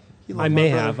 Yeah. He I loved may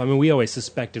my brother. have. I mean, we always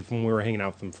suspected when we were hanging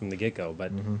out with him from the get go.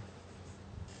 But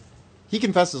He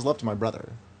confessed his love to my brother.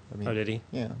 I mean, oh, did he?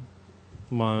 Yeah.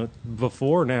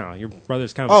 Before now, your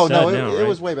brother's kind of Oh a stud no, now, it right?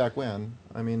 was way back when.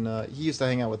 I mean, he used to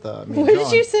hang out with me. and What did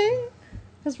John. you say?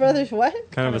 His brother's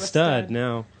what? kind of a stud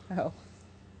now. Oh.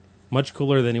 Much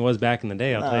cooler than he was back in the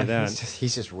day. I'll tell you that.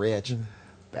 He's just rich,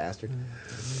 bastard.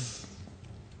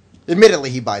 Admittedly,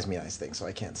 he buys me nice things, so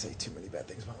I can't say too many bad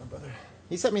things about my brother.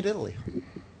 He sent me to Italy.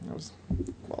 That was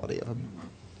quality of him.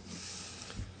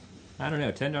 I don't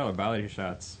know, $10 body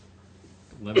shots.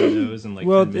 11 of those in like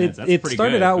Well, 10 minutes. That's it pretty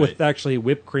started good, out but- with actually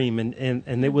whipped cream, and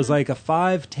it was like a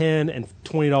 $5, $10, and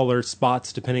 $20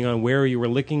 spots depending on where you were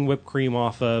licking whipped cream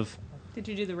off of, Did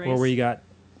you do the race? or where you got.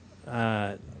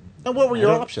 And what were I your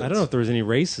don't- options? I don't know if there was any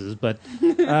races, but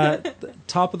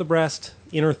top of the breast,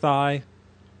 inner thigh.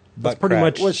 That's pretty crack.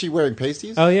 much. Was she wearing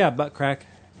pasties? Oh yeah, butt crack.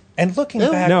 And looking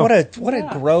Yeah. back, No. what a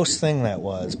gross thing that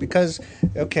was. Because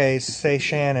say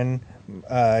Shannon,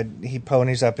 he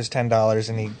ponies up his $10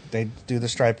 and they do the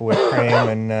stripe of whipped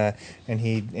cream and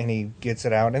he gets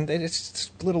it out and it's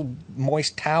this little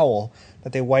moist towel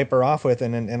that they wipe her off with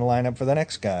and line up for the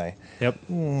next guy. Yep.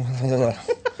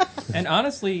 And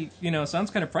honestly,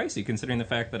 sounds kind of pricey considering the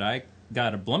fact that I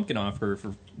got a Blumpkin offer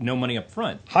for no money up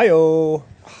front. Hi-yo.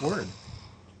 Word.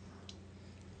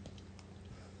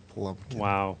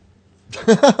 Wow.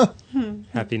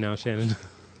 Happy now, Shannon.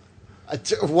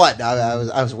 What? I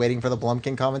was waiting for the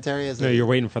Blumpkin commentary. No, you're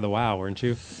waiting for the wow, weren't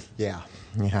you? Yeah,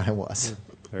 I was.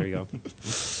 There you go.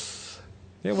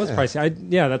 It was pricey.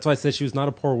 That's why I said she was not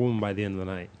a poor woman by the end of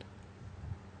the night.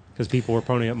 Because people were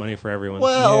ponying up money for everyone.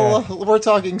 Well, we're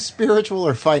talking spiritual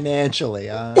or financially.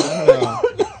 I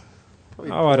don't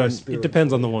know. It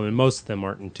depends on the woman. Most of them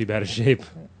aren't in too bad a shape.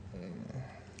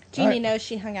 Jeannie knows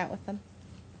she hung out with them.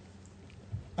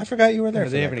 I forgot you were there. Do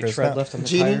they have any Chris. tread left on the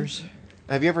Jeannie? tires?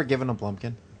 Have you ever given a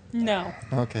Blumpkin? No.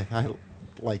 Okay, I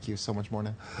like you so much more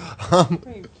now. Are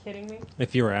you kidding me?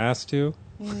 If you were asked to.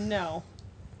 No.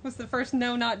 Was the first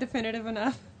no not definitive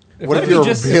enough? What if you you're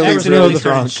just really, accidentally really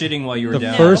started drunk? shitting while you were The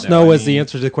down? first That no would was the mean-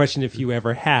 answer to the question if you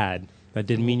ever had. That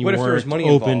didn't mean you What if there was weren't money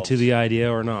open involved? to the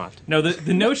idea or not. No,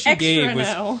 the no she Extra gave was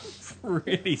no.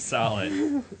 pretty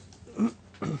solid.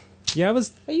 Yeah, I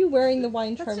was. Are you wearing the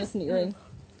wine charm as an earring?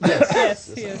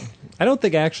 Yes, he is. I don't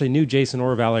think I actually knew Jason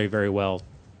or Valerie very well.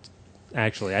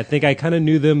 Actually, I think I kind of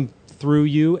knew them through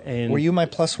you. And Were you my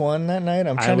 +1 that night?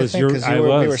 I'm I trying to was think your- because I we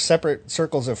was. were separate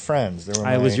circles of friends. There were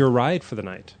I was my- your ride for the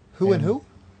night, Who and who?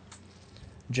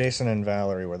 Jason and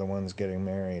Valerie were the ones getting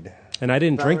married. and I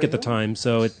didn't drink at the Valerie? time,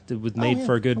 so it was made yeah,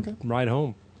 for a good okay. ride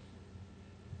home.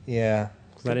 Yeah,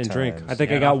 'Cause I good didn't drink. times. I think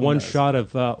Yeah, I got often one does. shot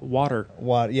of water.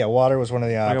 Water was one of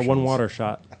the I options. got one water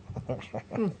shot.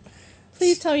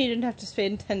 Please tell me you didn't have to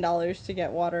spend $10 to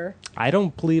get water. I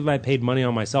don't believe I paid money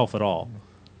on myself at all.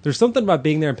 There's something about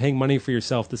being there and paying money for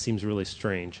yourself that seems really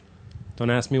strange.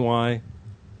 Don't ask me why,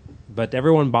 but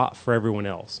everyone bought for everyone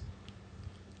else.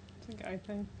 It's a guy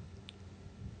thing.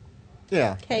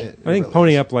 Yeah. Okay. it I think really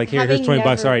pony is. up like here's Having $20,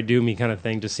 never- all right, do me kind of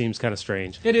thing just seems kind of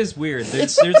strange. It is weird.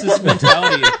 There's this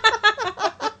mentality.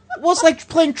 Well, it's like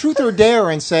playing truth or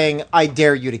dare and saying, I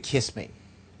dare you to kiss me.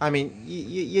 I mean,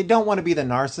 you don't want to be the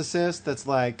narcissist that's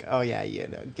like, oh, yeah,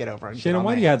 get over it. Shannon,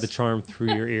 why do you have the charm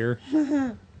through your ear?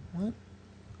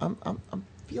 I'm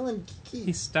feeling geeky.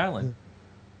 He's styling.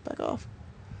 Back off.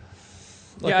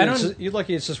 Lucky I don't- You're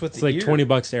lucky it's just with It's the like ear.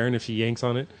 $20 to Erin if she yanks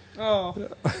on it. Oh.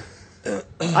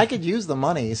 I could use the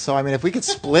money, so I mean, if we could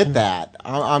split that,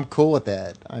 I'm cool with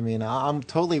it. I mean, I'm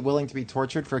totally willing to be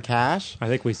tortured for cash. I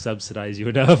think we subsidize you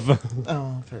enough.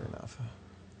 Oh, fair enough.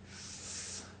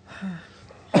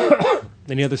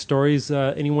 Any other stories?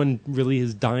 Anyone really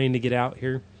is dying to get out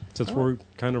here? Since we're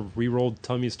kind of re-rolled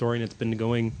telling me a story and it's been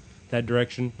going that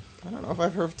direction. I don't know if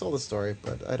I've ever told the story,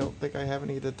 but I don't think I have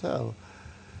any to tell.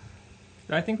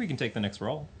 I think we can take the next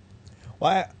roll.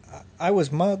 Well, I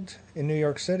was mugged in New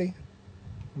York City.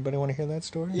 Anybody want to hear that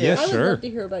story? Yeah, I would sure. love to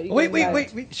hear about you. Wait, getting wait,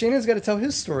 mugged. wait. Shannon's got to tell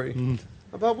his story.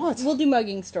 About what? We'll do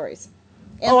mugging stories.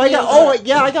 Oh, I got. Anthony will Oh,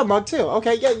 yeah, I got mugged too.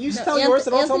 Okay, yeah, you start. tell No, yours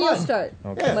and I'll tell Anthony will mine. start.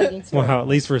 Okay. Mugging story. Well, at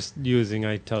least we're using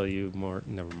I tell you more.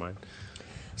 Never mind.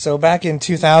 So back in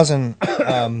 2000,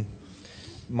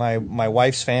 my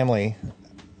wife's family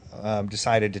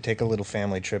decided to take a little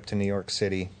family trip to New York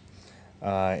City,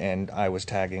 and I was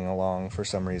tagging along for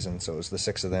some reason. So it was the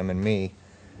 6 of them and me.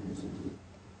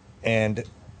 And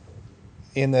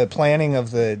in the planning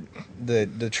of the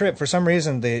trip, for some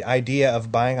reason, the idea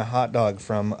of buying a hot dog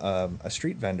from a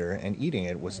street vendor and eating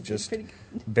it was just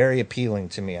very appealing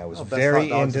to me. I was Oh, best very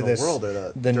hot dogs into in the this, world are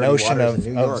the the Dirty notion Waters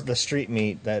in New of York. the street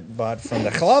meat that bought from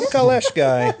the Club Kalesh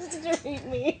guy. Street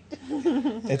meat.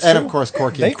 It's And true. of course,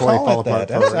 Corky They and Coy call fall it apart.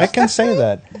 that. I can say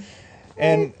that.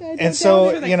 And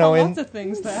so They you know, call lots in of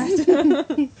things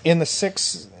that. in the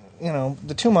 6, you know,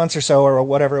 the 2 months or so, or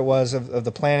whatever it was of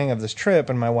the planning of this trip,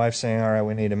 and my wife saying, "All right,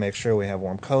 we need to make sure we have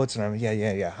warm coats," and I'm,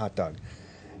 yeah, hot dog.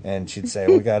 And she'd say,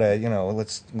 "We gotta, you know,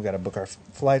 we gotta book our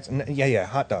flights." And, yeah,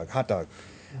 hot dog.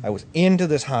 I was into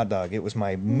this hot dog. It was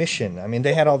my mission. I mean,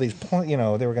 they had all these, you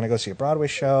know, they were going to go see a Broadway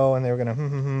show, and they were going to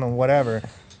and whatever.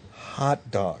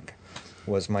 Hot dog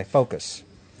was my focus.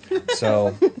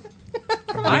 So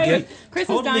Chris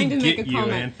totally is dying to make get a you,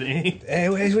 comment. Anthony.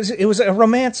 it was a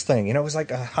romance thing. You know, it was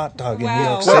like a hot dog in New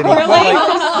Wow. York City. Really?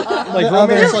 Like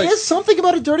romance, There like is something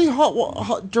about a dirty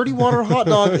dirty water hot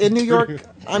dog in New York.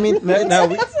 I mean, now, are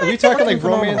we talking like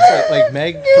romance, like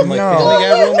Meg from like No. Family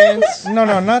Guy romance?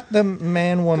 No, not the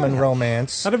man-woman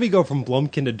romance. How did we go from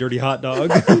Blumpkin to Dirty Hot Dog?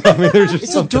 I mean, there's just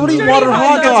it's a something dirty really- water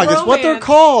hot hot dog. dog It's what they're romance.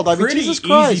 called. I mean, Pretty Jesus easy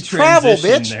Christ, travel,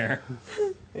 transition bitch. there.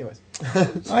 Anyways,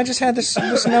 I just had this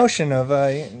notion of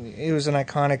it was an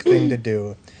iconic thing to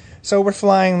do. So we're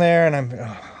flying there, and I'm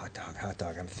hot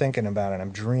dog. I'm thinking about it.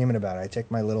 I'm dreaming about it. I take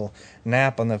my little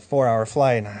nap on the 4-hour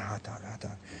flight, and hot dog.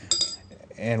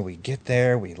 And we get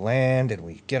there, we land, and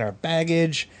we get our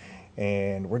baggage,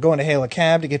 and we're going to hail a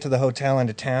cab to get to the hotel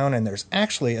into town. And there's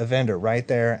actually a vendor right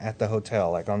there at the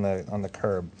hotel, like on the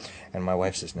curb. And my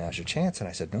wife says, "Now's your chance." And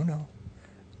I said, No.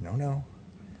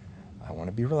 I want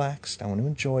to be relaxed. I want to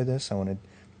enjoy this.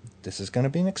 This is going to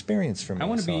be an experience for me. I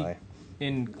want to So be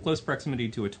in close proximity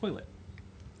to a toilet.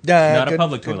 Not a good,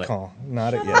 public good toilet. call.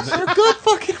 Not a yes. They're good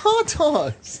fucking hot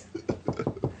dogs.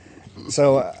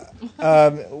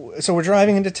 So we're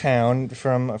driving into town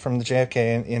from the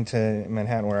JFK into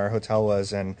Manhattan, where our hotel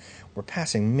was, and we're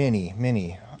passing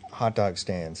many hot dog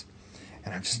stands.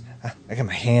 And I got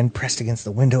my hand pressed against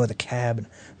the window of the cab,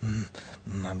 and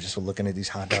I'm just looking at these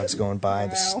hot dogs going by,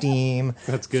 the steam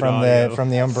That's good from audio.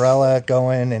 the umbrella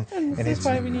going, and This is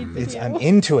why we need it's video. I'm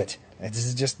into it. This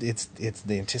is just it's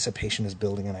the anticipation is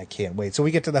building, and I can't wait. So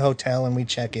we get to the hotel and we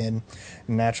check in.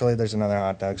 Naturally, there's another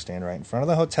hot dog stand right in front of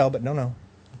the hotel, but no,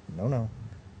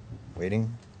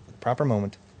 waiting for the proper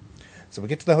moment. So we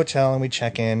get to the hotel and we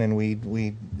check in and we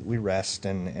rest,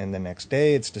 and the next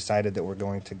day it's decided that we're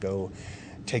going to go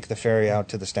take the ferry out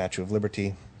to the Statue of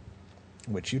Liberty,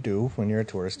 which you do when you're a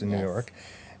tourist in New Yes. York.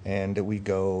 And we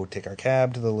go take our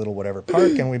cab to the little whatever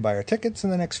park, and we buy our tickets,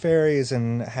 and the next ferry is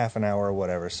in half an hour or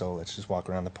whatever. So let's just walk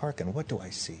around the park, and what do I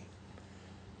see?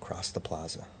 Across the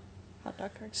plaza. Hot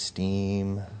dog cart.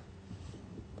 Steam,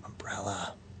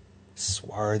 umbrella,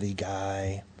 swarthy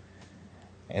guy.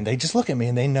 And they just look at me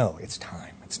and they know it's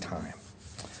time.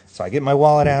 So I get my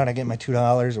wallet out, I get my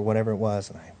 $2 or whatever it was,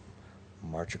 and I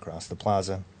march across the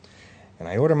plaza. And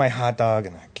I order my hot dog,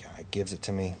 and that guy gives it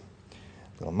to me.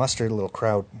 A little mustard, a little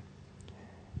kraut.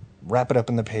 Wrap it up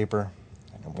in the paper.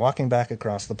 And I'm walking back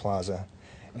across the plaza,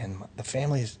 and the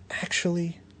family is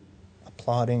actually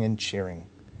applauding and cheering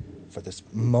for this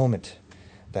moment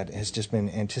that has just been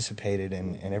anticipated,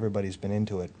 and everybody's been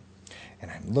into it. And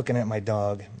I'm looking at my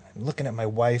dog, I'm looking at my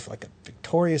wife like a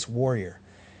victorious warrior.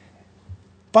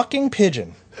 Fucking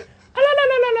pigeon.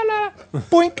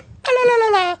 Boink.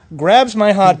 Grabs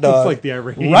my hot dog like the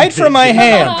Iranian right from my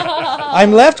hand.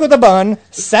 I'm left with a bun,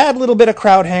 sad little bit of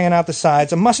kraut hanging out the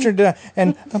sides, a mustard,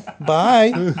 and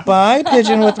bye,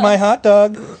 pigeon with my hot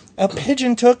dog. A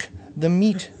pigeon took the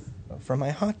meat from my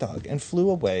hot dog and flew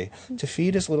away to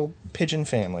feed his little pigeon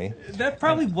family. That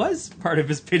probably was part of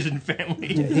his pigeon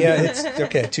family. Yeah, it's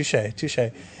okay. Touche.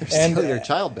 And Steal your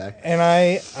child back. and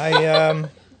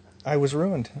I was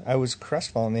ruined. I was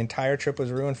crestfallen. The entire trip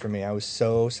was ruined for me. I was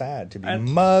so sad to be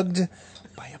mugged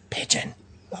by a pigeon.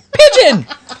 A pigeon.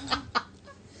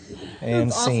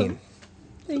 And That's scene. awesome.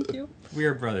 Thank you. We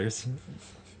are brothers.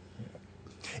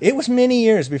 It was many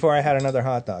years before I had another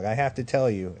hot dog. I have to tell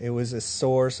you, it was a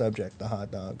sore subject. The hot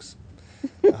dogs.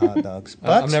 But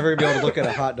I'm never gonna be able to look at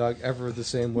a hot dog ever the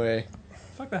same way.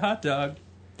 Fuck the hot dog.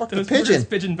 Fuck Those the pigeon.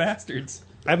 pigeon bastards.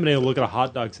 I haven't been able to look at a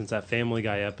hot dog since that Family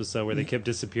Guy episode where they kept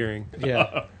disappearing.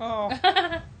 Yeah, Oh,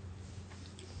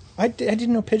 I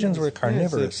didn't know pigeons were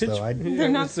carnivorous, pitch- though. they're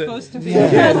not It's a- supposed to be.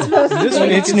 this one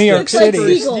It's New York like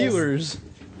City. seagulls. Steelers.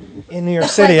 In New York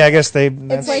City, I guess they. It's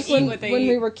That's, like Eat what they when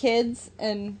we eat. were kids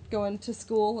and going to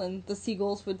school, and the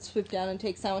seagulls would swoop down and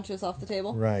take sandwiches off the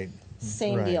table. right.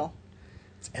 Same Right. deal.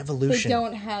 It's They evolution.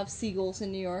 don't have seagulls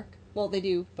in New York. Well, they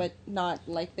do, but not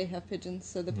like they have pigeons.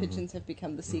 So Mm-hmm. the pigeons have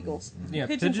become the seagulls. Yeah,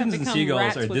 Pigeons have pigeons and become seagulls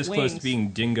rats are with this close to wings. being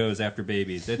dingoes after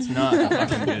babies. It's not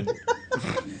fucking good.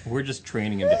 We're just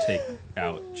training them to take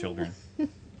out children.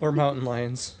 Or mountain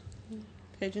lions.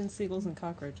 Pigeons, seagulls, and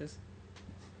cockroaches.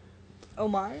 Oh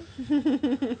my!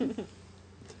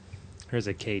 Here's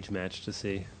a cage match to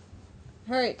see.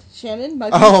 All right, Shannon.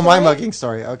 Mugging Oh, my story? mugging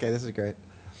story. Okay, this is great.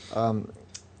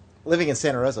 Living in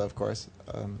Santa Rosa, of course,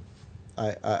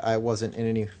 I wasn't in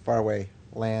any faraway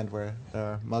land where there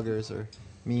are muggers or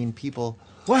mean people.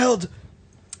 Wild.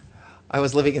 I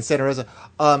was living in Santa Rosa.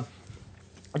 I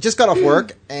just got off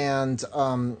work, and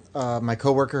my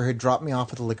coworker had dropped me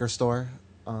off at the liquor store.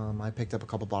 I picked up a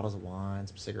couple bottles of wine,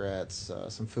 some cigarettes,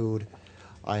 some food.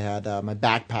 I had my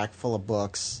backpack full of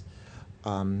books,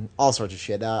 all sorts of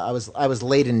shit. I was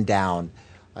laden down.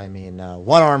 I mean,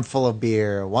 one arm full of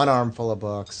beer, one arm full of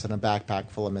books, and a backpack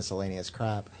full of miscellaneous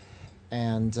crap.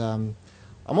 And I'm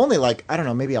only like, I don't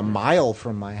know, maybe a mile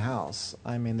from my house.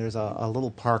 I mean, there's a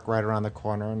little park right around the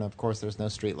corner, and of course there's no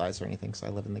streetlights or anything, so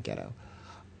I live in the ghetto.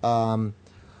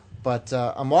 But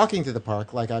I'm walking through the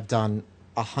park like I've done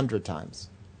 100 times.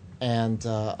 And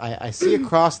I see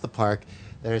across the park,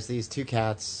 there's these two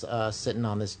cats sitting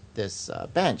on this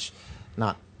bench.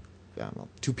 Not,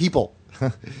 two people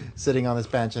sitting on this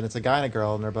bench, and it's a guy and a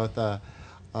girl, and they're both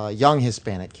young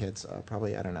Hispanic kids,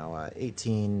 probably,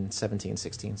 18, 17,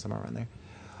 16, somewhere around there.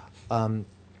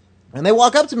 And they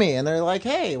walk up to me, and they're like,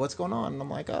 hey, what's going on? And I'm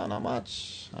like, oh, not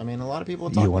much. I mean, a lot of people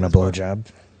talk. You want a blowjob?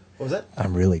 What was that?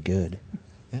 I'm really good.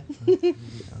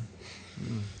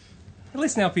 At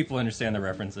least now people understand the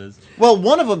references. Well,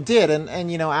 one of them did, and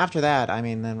after that, I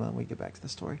mean, then when we get back to the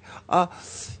story.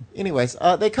 Anyways,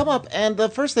 they come up, and the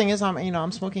first thing is,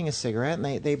 I'm smoking a cigarette,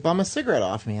 and they bum a cigarette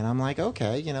off me, and I'm like,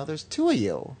 okay, there's two of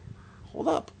you. Hold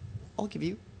up, I'll give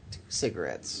you 2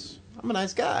 cigarettes. I'm a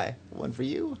nice guy. 1 for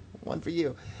you, 1 for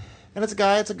you. And it's a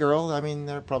guy, it's a girl. I mean,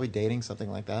 they're probably dating,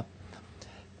 something like that.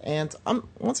 And I'm,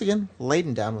 once again,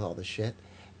 laden down with all this shit.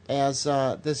 As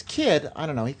this kid, I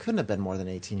don't know, he couldn't have been more than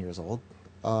 18 years old,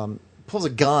 pulls a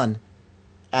gun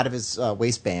out of his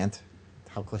waistband.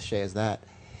 How cliche is that?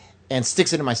 And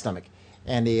sticks it in my stomach.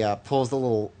 And he pulls the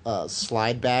little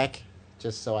slide back,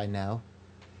 just so I know.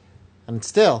 And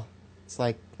still, it's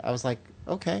like, I was like,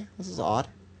 okay, this is odd.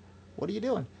 What are you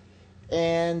doing?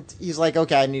 And he's like,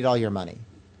 okay, I need all your money.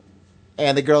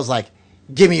 And the girl's like,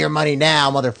 give me your money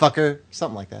now, motherfucker.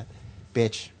 Something like that.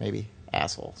 Bitch, maybe.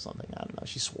 Asshole, something. I don't know.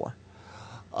 She swore.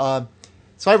 So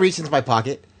I reach into my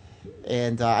pocket,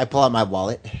 and I pull out my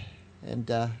wallet. And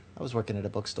I was working at a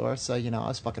bookstore, so, you know, I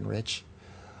was fucking rich.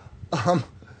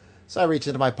 So I reach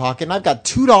into my pocket, and I've got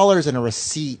 $2 and a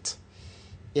receipt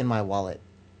in my wallet.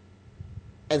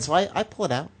 And so I pull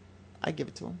it out. I give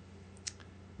it to them.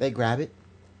 They grab it.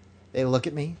 They look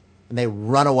at me, and they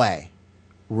run away.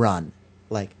 Run.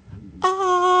 Like,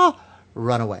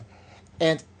 run away.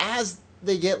 And as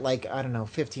they get, like, I don't know,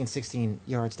 15, 16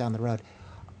 yards down the road,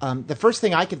 the first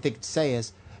thing I can think to say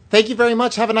is, thank you very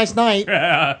much, have a nice night.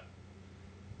 Yeah.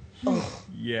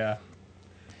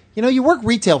 You know, you work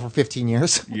retail for 15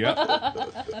 years. Yep.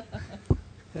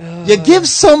 You give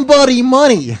somebody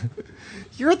money.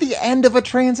 You're at the end of a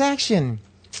transaction.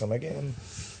 Come again.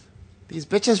 These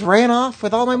bitches ran off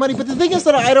with all my money. But the thing is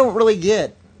that I don't really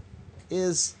get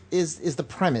is the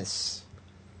premise.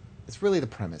 It's really the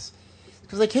premise.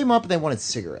 Because they came up and they wanted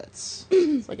cigarettes.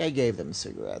 It's like I gave them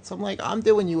cigarettes. I'm like, I'm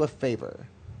doing you a favor.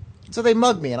 So they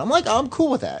mugged me, and I'm like, I'm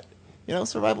cool with that. You know,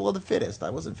 survival of the fittest. I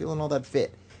wasn't feeling all that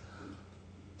fit.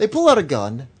 They pull out a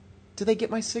gun. Did they get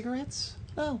my cigarettes?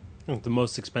 No. The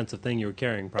most expensive thing you were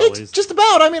carrying probably It's is just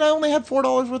about. I mean, I only had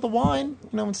 $4 worth of wine,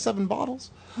 you know, in 7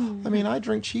 bottles. I mean, I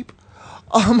drink cheap.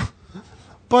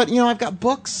 But, you know, I've got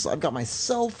books, I've got my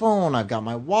cell phone, I've got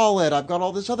my wallet, I've got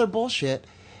all this other bullshit.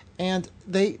 And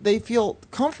they feel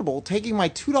comfortable taking my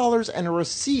 $2 and a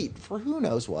receipt for who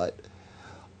knows what,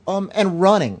 and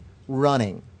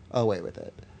running away with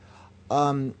it.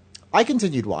 I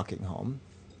continued walking home.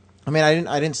 I mean,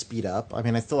 I didn't speed up. I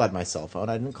mean, I still had my cell phone.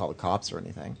 I didn't call the cops or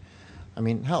anything. I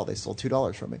mean, hell, they stole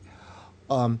 $2 from me.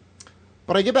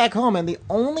 But I get back home, and the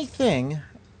only thing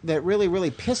that really,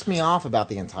 really pissed me off about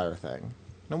the entire thing,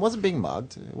 and it wasn't being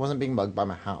mugged. It wasn't being mugged by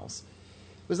my house.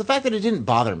 It was the fact that it didn't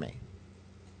bother me.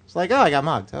 It's like, oh, I got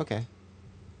mugged. Okay.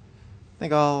 I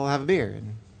think I'll have a beer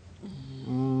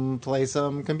and play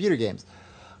some computer games.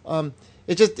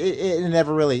 It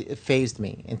never really fazed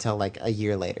me until like a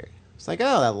year later. It's like,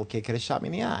 oh, that little kid could have shot me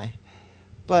in the eye.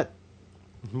 But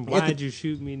why'd you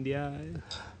shoot me in the eye?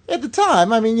 At the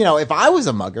time, I mean, you know, if I was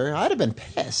a mugger, I'd have been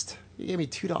pissed. You gave me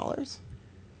 $2.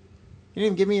 You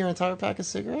didn't give me your entire pack of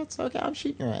cigarettes? Okay, I'm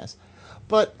shooting your ass.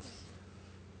 But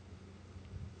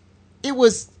it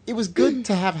was good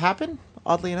to have happen,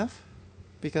 oddly enough,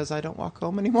 because I don't walk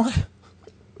home anymore.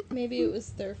 Maybe it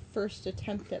was their first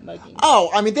attempt at mugging. Oh,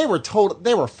 I mean, they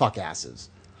were fuck asses.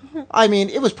 I mean,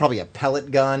 it was probably a pellet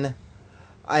gun.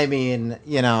 I mean,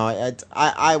 you know,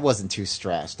 I wasn't too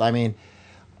stressed. I mean,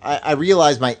 I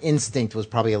realized my instinct was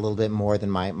probably a little bit more than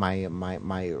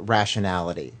my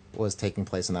rationality was taking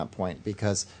place in that point,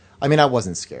 because, I mean, I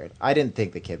wasn't scared. I didn't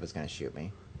think the kid was going to shoot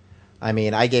me. I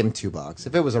mean, I gave him $2.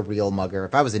 If it was a real mugger,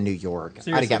 if I was in New York,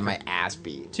 Seriously, I'd have gotten my ass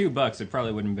beat. $2, it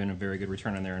probably wouldn't have been a very good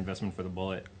return on their investment for the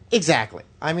bullet. Exactly.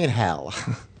 I mean, hell.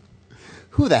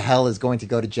 Who the hell is going to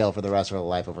go to jail for the rest of their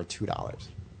life over $2?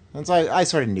 And so I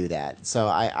sort of knew that. So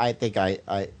I think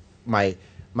my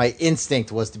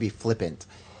instinct was to be flippant.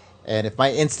 And if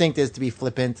my instinct is to be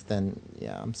flippant, then,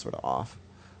 yeah, I'm sort of off.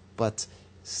 But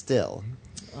still,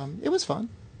 it was fun.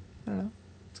 I don't know.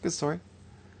 It's a good story.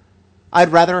 I'd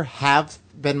rather have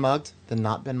been mugged than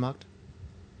not been mugged,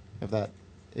 if that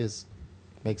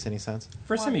makes any sense.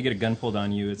 First time you get a gun pulled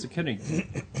on you, it's a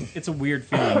weird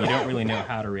feeling. You don't really know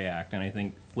how to react, and I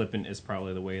think flippant is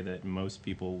probably the way that most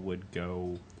people would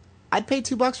go. I'd pay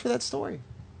 $2 for that story.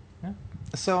 Yeah.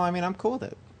 So, I mean, I'm cool with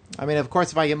it. I mean, of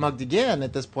course, if I get mugged again,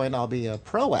 at this point, I'll be a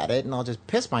pro at it, and I'll just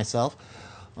piss myself,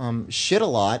 shit a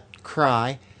lot,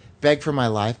 cry, beg for my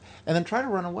life, and then try to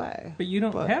run away. But you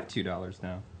don't have $2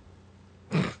 now.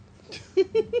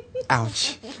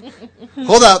 Ouch.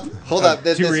 Hold up.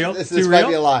 This real? This might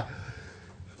be a lie.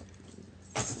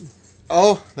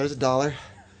 Oh, there's $1.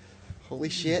 Holy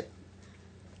shit.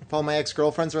 If all my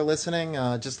ex-girlfriends are listening,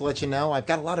 just to let you know, I've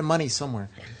got a lot of money somewhere.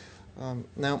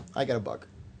 No, I got $1. All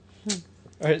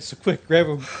right, so quick, grab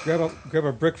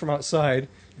a brick from outside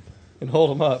and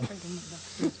hold them up.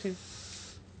 Could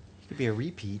be a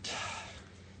repeat.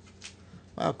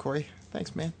 Wow, Corey,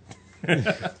 Thanks, man.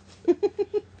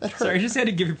 Sorry, I just had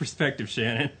to give you perspective,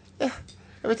 Shannon.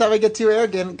 Every time I get too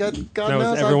arrogant, God Now knows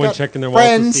is I've everyone got checking their wallets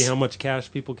friends. to see how much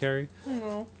cash people carry?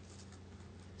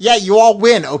 Yeah, you all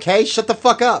win, okay? Shut the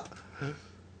fuck up.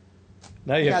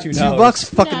 Now you have Got $2. $2,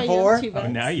 fucking Now you whore. have 2 Oh, bucks.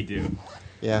 now you do.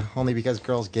 Yeah, only because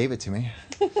girls gave it to me.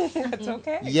 That's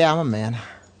okay. Yeah, I'm a man.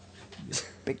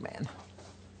 Big man.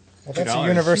 Well, that's a $2.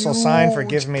 universal sign for Huge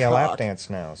give me a lap cock. dance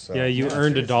now. So Yeah, you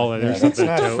earned $1. Yeah, There's that's something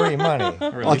not to free money.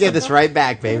 Or at I'll least give this right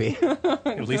back, baby.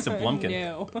 At least a Blumpkin.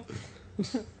 No.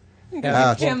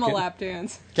 Ouch. Give him a lap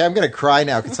dance. Okay, I'm gonna cry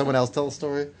now. Can someone else tell a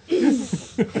story?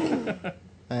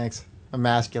 Thanks.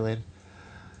 Emasculated.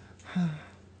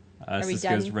 we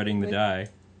Cisco's done reading the with- die.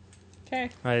 Okay.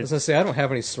 I was gonna say I don't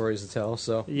have any stories to tell.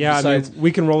 So Yeah, besides, I mean,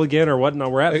 we can roll again or whatnot.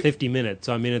 We're at Uh, 50 minutes,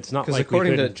 so I mean, it's not because like we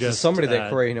according couldn't to just somebody that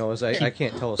Corey knows, I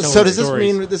can't tell a story. So does this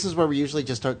stories. mean this is where we usually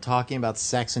just start talking about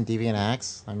sex and deviant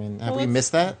acts? I mean, have Well, we let's-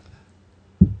 missed that?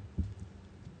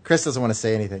 Chris doesn't want to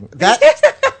say anything. That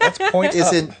That's point up.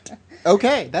 isn't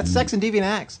okay. That's sex and deviant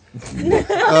acts.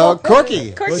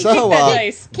 Corky. Corky, So, kick that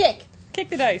dice. Kick. Kick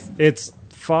the dice. It's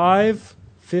 5,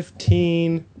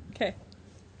 15. Okay.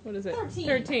 What is it? 13.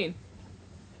 13.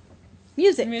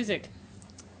 Music. Music.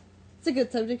 It's a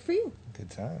good subject for you. Good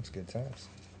times, good times.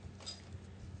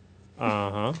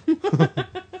 Uh huh.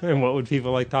 And what would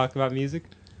people like to talk about music?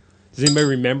 Does anybody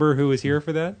remember who was here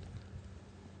for that?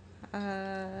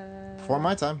 before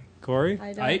my time. Corey?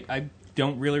 I don't. I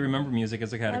don't really remember music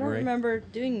as a I don't category. remember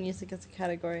doing music as a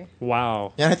category.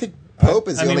 Wow. Yeah, I think Pope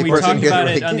is the I mean, only we person talked here that about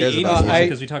really it on the cares 80s about I- music.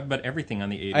 because we talked about everything on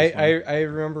the 80s. I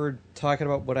remember talking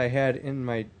about what I had in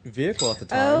my vehicle at the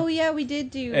time. Oh yeah, we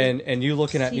did do. And you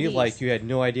looking at me CDs. like you had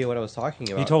no idea what I was talking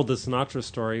about. You told the Sinatra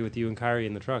story with you and Kyrie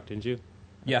in the truck, didn't you?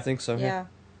 Yeah. I think so. Yeah.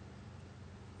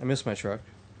 I missed my truck.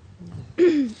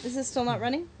 Is this still not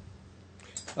running?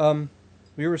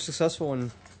 We were successful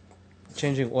in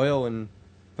changing oil and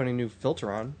putting a new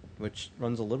filter on, which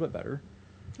runs a little bit better.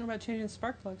 What about changing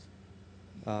spark plugs?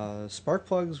 Spark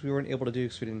plugs we weren't able to do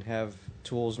because we didn't have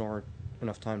tools nor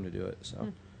enough time to do it. So,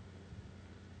 and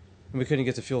we couldn't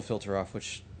get the fuel filter off,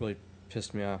 which really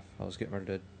pissed me off. I was getting ready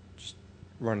to just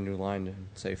run a new line and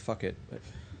say fuck it, but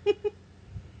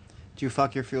Do you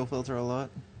fuck your fuel filter a lot?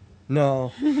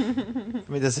 no. I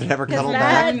mean, does it ever Because cuddle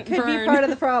that back? could be Burn. part of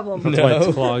the problem. That's No. why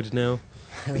it's clogged now.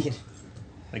 I mean,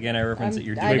 Again, I reference that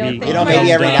you're I doing. don't Maybe- think you know, Might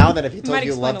maybe every done. now and then if you told Might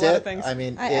you explain a loved lot of it, things. I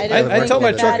mean, I it don't I think tell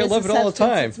my that truck that I is love a it all the substance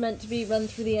time. It's meant to be run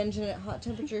through the engine at hot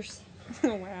temperatures.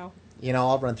 Oh, wow. You know,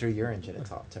 I'll run through your engine at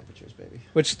top temperatures, baby.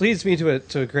 Which leads me to a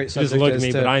great Just subject. look at as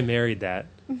me, to but I married that.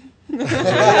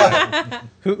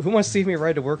 who wants to see me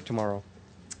ride to work tomorrow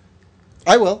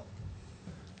I will.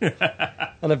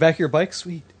 on the back of your bike?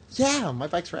 Sweet. Yeah, my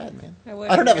bike's rad, man. I would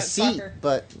I don't if have a got seat, soccer.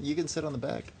 but you can sit on the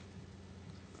back.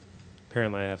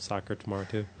 Apparently, I have soccer tomorrow,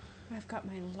 too. I've got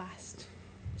my last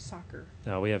soccer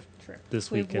No, we have trip. this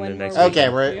We have week and one the next more week. week.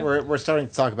 Okay, Yeah. we're starting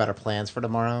to talk about our plans for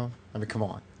tomorrow. I mean, come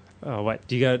on. Oh, what?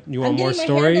 You want I'm more getting my hair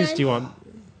stories? done. Do you want...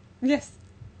 Yes.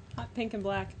 Hot pink and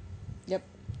black. Yep.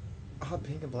 Hot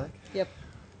pink and black. Yep.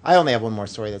 I only have one more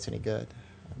story that's any good.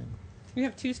 I mean, You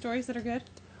have two stories that are good?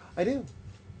 I do.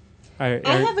 I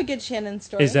have a good Shannon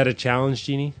story. Is that a challenge,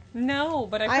 Jeannie? No,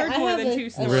 but I've I heard more have than a, two a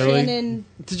stories. Really? Shannon.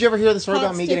 Did you ever hear the story Hot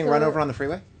about me getting sticker. run over on the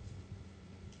freeway?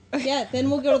 Yeah. Then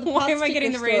we'll go to the pot Why am I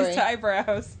getting the sticker raised story.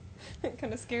 eyebrows? It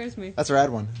kind of scares me. That's a rad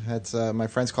one. That's my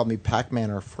friends called me Pac-Man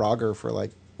or Frogger for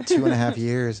like 2.5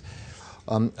 years.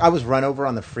 I was run over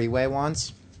on the freeway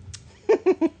once.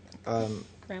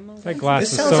 Grandma's That glass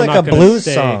This is sounds so like not a gonna blues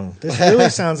stay. song. This really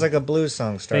sounds like a blues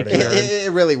song starting. Thank you.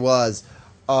 It really was.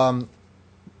 No,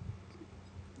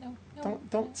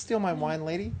 Don't steal my wine,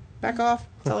 lady. Back off.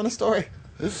 Telling a story.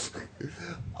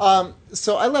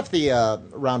 So I left the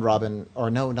round robin, or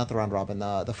no, not the round robin,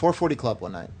 the 440 Club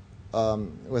one night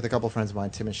with a couple friends of mine,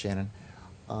 Tim and Shannon.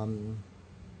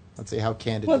 Let's see, how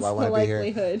candid What's do I the want to be here?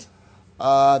 likelihood?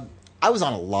 I was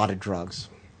on a lot of drugs.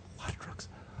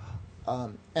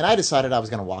 And I decided I was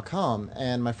going to walk home,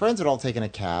 and my friends had all taken a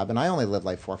cab, and I only lived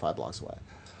like 4 or 5 blocks away.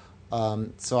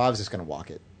 So I was just going to walk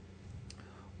it.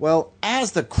 Well,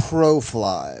 as the crow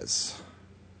flies,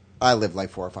 I lived like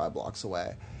 4 or 5 blocks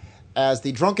away. As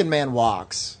the drunken man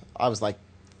walks, I was like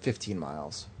 15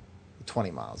 miles,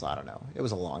 20 miles, I don't know. It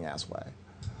was a long-ass way.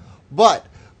 But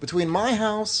between my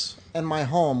house and my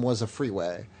home was a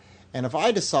freeway. And if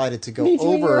I decided to go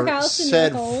Between your over house and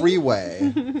said your home?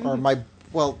 freeway, or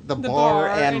the bar bar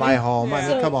and my and- home, I yeah.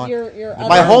 mean, So come on. your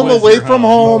My other- home was away your from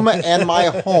home. home and my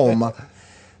home,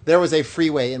 there was a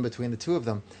freeway in between the two of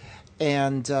them.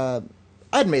 And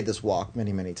I'd made this walk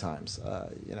many, many times,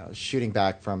 shooting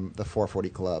back from the 440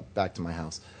 Club back to my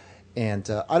house. And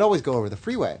I'd always go over the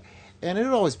freeway. And it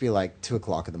would always be like 2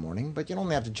 o'clock in the morning, but you'd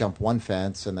only have to jump one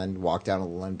fence and then walk down a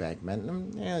little embankment,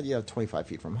 and you have 25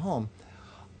 feet from home.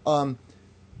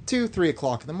 2, 3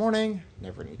 o'clock in the morning,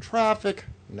 never any traffic,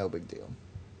 no big deal.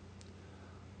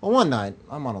 Well, one night,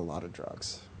 I'm on a lot of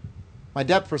drugs. My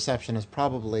depth perception is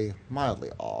probably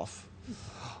mildly off.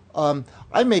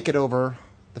 I make it over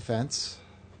the fence,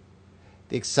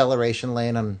 the acceleration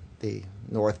lane on the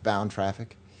northbound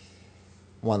traffic.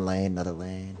 One lane, another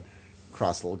lane,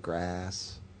 cross a little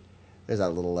grass. There's that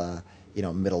little,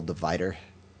 middle divider.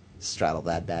 Straddle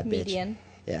that bad bitch. Median.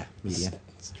 Yeah, median.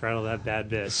 Straddle that bad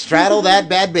bitch. Straddle that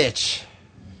bad bitch.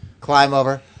 Climb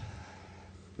over.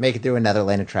 Make it through another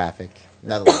lane of traffic.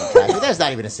 Another lane of traffic. There's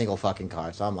not even a single fucking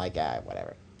car, so I'm like,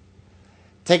 whatever.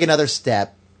 Take another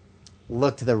step.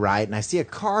 Look to the right, and I see a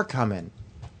car coming.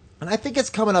 And I think it's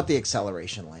coming up the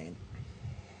acceleration lane.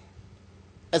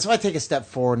 And so I take a step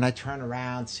forward, and I turn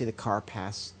around, see the car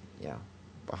pass,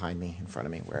 behind me, in front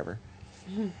of me, wherever.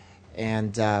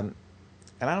 And I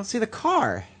don't see the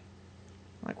car.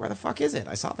 I'm like, where the fuck is it?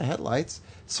 I saw the headlights.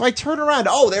 So I turn around.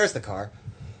 Oh, there's the car.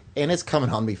 And it's coming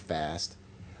on me fast.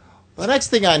 The next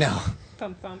thing I know,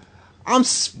 Thump, thump. I'm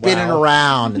spinning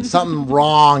around, and something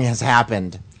wrong has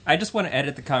happened. I just want to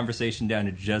edit the conversation down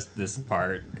to just this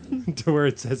part. To where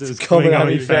it says it was Coming on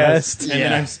me fast. And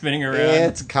then I'm spinning around.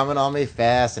 It's coming on me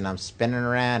fast, and I'm spinning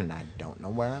around, and I don't know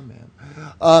where I'm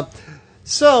at.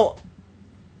 So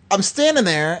I'm standing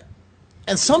there,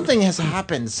 and something has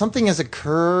happened. Something has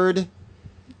occurred.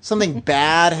 Something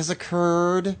bad has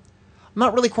occurred. I'm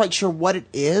not really quite sure what it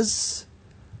is.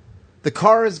 The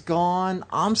car is gone.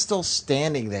 I'm still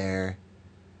standing there.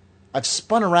 I've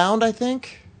spun around, I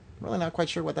think. I'm really not quite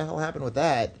sure what the hell happened with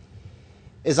that.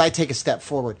 As I take a step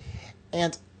forward.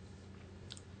 And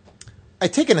I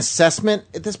take an assessment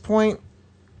at this point.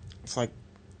 It's like,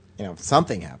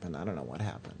 something happened. I don't know what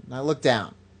happened. And I look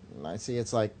down. And I see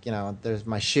it's like, there's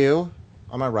my shoe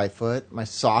on my right foot, my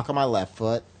sock on my left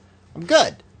foot. I'm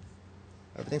good.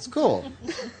 Everything's cool.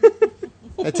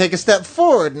 I take a step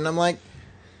forward, and I'm like,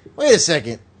 wait a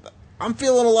second. I'm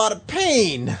feeling a lot of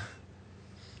pain.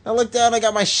 I look down, I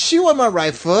got my shoe on my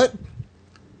right foot.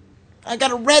 I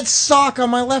got a red sock on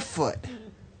my left foot.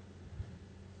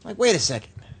 Like, wait a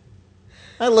second.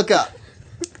 I look up.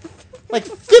 Like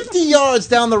 50 yards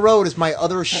down the road is my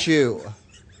other shoe.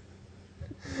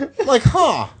 I'm like,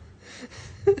 huh.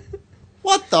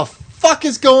 What the fuck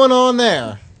is going on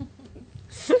there?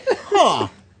 Huh.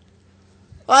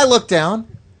 I look down.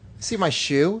 I see my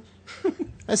shoe.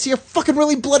 I see a fucking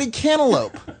really bloody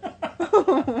cantaloupe.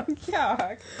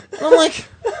 Yuck. And I'm like,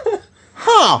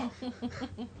 huh. Where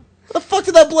the fuck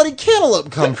did that bloody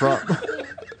cantaloupe come from?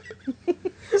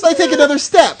 So I take another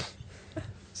step.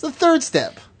 It's the third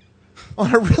step.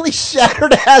 On a really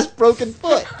shattered ass broken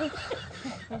foot.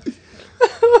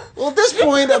 Well, at this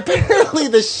point, apparently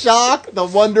the shock, the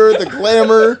wonder, the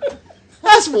glamour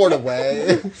has worn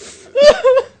away.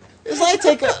 As I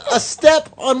take a step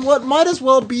on what might as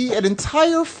well be an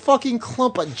entire fucking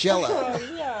clump of jello.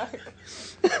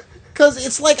 Because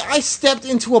it's like I stepped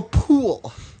into a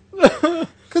pool.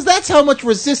 Because that's how much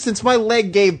resistance my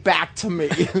leg gave back to me.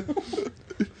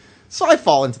 So I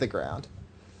fall into the ground.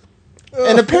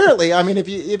 And apparently, I mean, if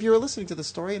you were listening to the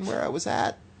story and where I was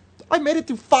at, I made it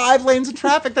through 5 lanes of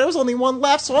traffic. There was only one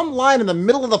left, so I'm lying in the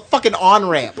middle of the fucking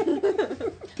on-ramp.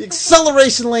 The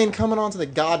acceleration lane coming onto the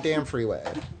goddamn freeway.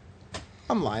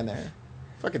 I'm lying there,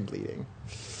 fucking bleeding.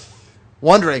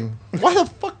 Wondering why the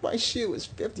fuck my shoe is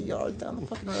 50 yards down the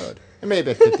fucking road. It may have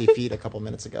been 50 feet a couple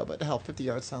minutes ago, but hell, 50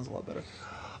 yards sounds a lot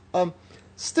better.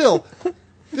 Still,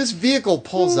 this vehicle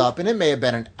pulls up, and it may have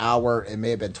been an hour, it may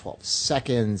have been 12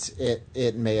 seconds,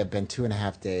 it may have been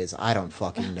 2.5 days, I don't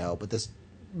fucking know, but this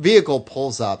vehicle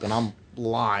pulls up, and I'm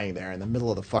lying there in the middle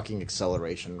of the fucking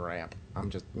acceleration ramp. I'm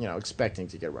just, expecting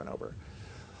to get run over.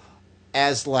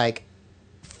 As,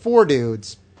 4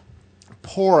 dudes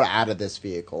pour out of this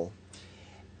vehicle,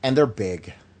 and they're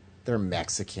big, they're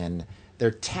Mexican,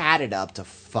 they're tatted up to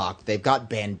fuck, they've got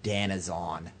bandanas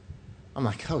on. I'm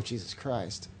like, oh, Jesus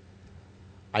Christ.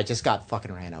 I just got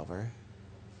fucking ran over.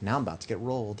 Now I'm about to get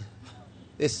rolled.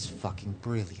 This is fucking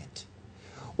brilliant.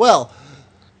 Well,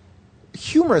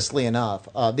 humorously enough,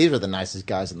 these are the nicest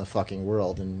guys in the fucking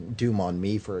world, and doom on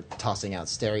me for tossing out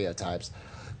stereotypes,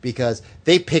 because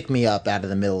they pick me up out of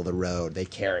the middle of the road. They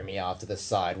carry me off to the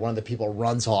side. One of the people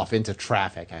runs off into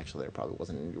traffic. Actually, there probably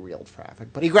wasn't any real traffic,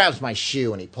 but he grabs my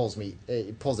shoe and he pulls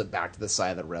it back to the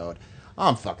side of the road.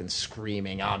 I'm fucking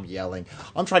screaming. I'm yelling.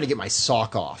 I'm trying to get my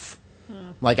sock off.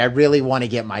 Like, I really want to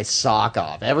get my sock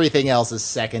off. Everything else is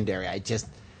secondary. I just,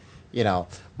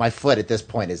 my foot at this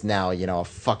point is now, a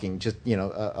fucking, just,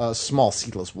 a small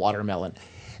seedless watermelon.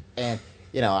 And,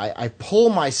 I pull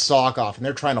my sock off, and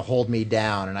they're trying to hold me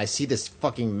down, and I see this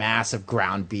fucking mass of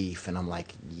ground beef, and I'm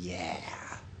like, yeah.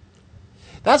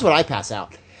 That's what I pass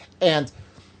out. And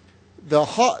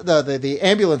the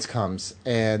ambulance comes,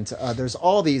 and there's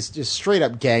all these just straight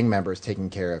up gang members taking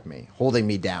care of me, holding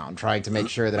me down, trying to make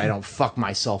sure that I don't fuck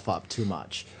myself up too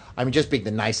much. I mean, just being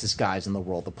the nicest guys in the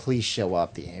world. The police show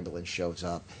up, the ambulance shows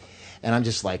up, and I'm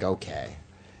just like, okay,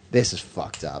 this is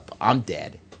fucked up. I'm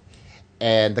dead.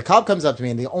 And the cop comes up to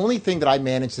me, and the only thing that I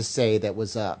managed to say that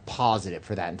was positive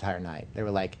for that entire night, they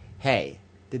were like, hey,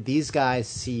 did these guys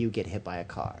see you get hit by a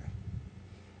car?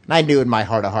 And I knew in my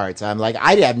heart of hearts, I'm like,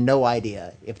 I have no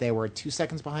idea if they were 2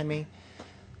 seconds behind me,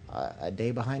 a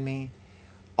day behind me.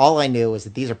 All I knew was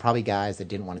that these are probably guys that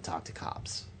didn't want to talk to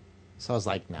cops. So I was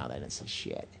like, no, they didn't see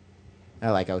shit. And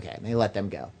they're like, okay. And they let them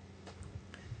go.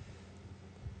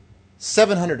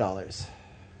 $700.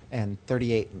 And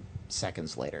 38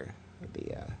 seconds later,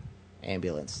 the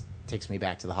ambulance takes me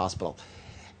back to the hospital.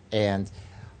 And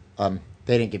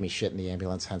they didn't give me shit in the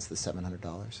ambulance, hence the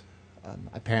 $700.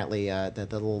 Apparently, the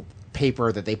little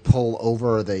paper that they pull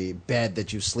over the bed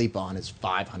that you sleep on is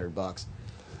 $500.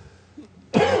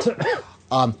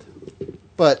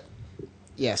 But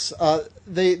yes,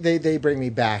 they bring me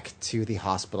back to the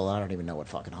hospital. I don't even know what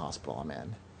fucking hospital I'm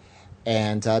in.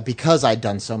 And because I'd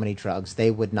done so many drugs,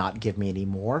 they would not give me any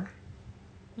more,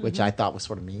 which I thought was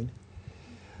sort of mean.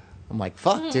 I'm like,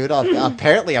 fuck, dude.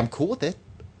 Apparently, I'm cool with it.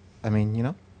 I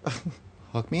mean,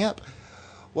 hook me up.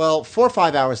 Well, 4 or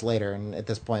 5 hours later, and at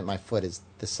this point, my foot is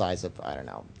the size of, I don't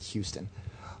know, Houston.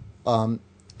 And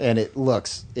it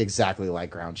looks exactly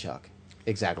like ground chuck.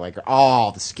 Exactly like,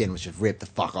 the skin was just ripped the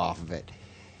fuck off of it.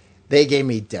 They gave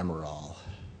me Demerol.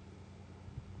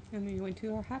 And then you went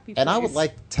to a happy place. And I would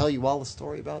like to tell you all the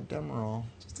story about Demerol.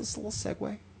 Just this little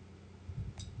segue.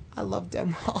 I love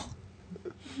Demerol.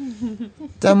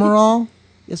 Demerol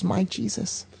is my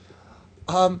Jesus.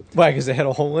 Why? Because they had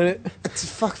a hole in it?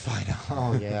 Fuck fine.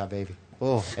 Oh, yeah, baby.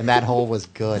 Oh, and that hole was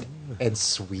good and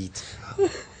sweet.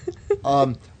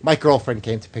 My girlfriend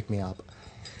came to pick me up.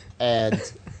 And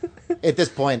at this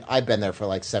point, I'd been there for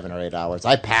like 7 or 8 hours.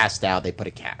 I passed out. They put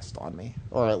a cast on me.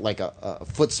 Or like a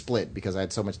foot split because I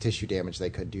had so much tissue damage they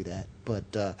couldn't do that.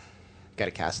 But got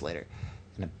a cast later.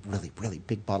 And a really, really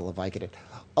big bottle of Vicodin.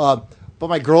 But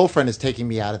my girlfriend is taking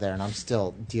me out of there, and I'm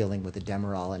still dealing with the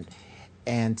Demerol.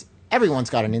 And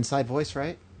everyone's got an inside voice,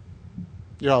 right?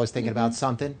 You're always thinking about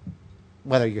something,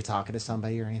 whether you're talking to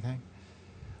somebody or anything.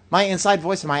 My inside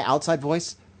voice and my outside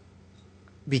voice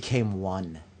became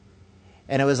one.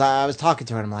 And I was talking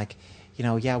to her, and I'm like,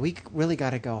 yeah, we really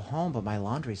got to go home, but my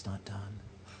laundry's not done.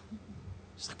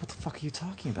 She's like, what the fuck are you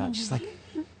talking about? She's like,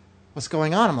 what's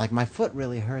going on? I'm like, my foot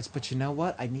really hurts, but you know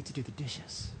what? I need to do the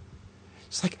dishes.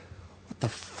 She's like, what the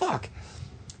fuck?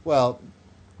 Well,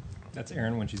 that's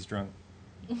Erin when she's drunk.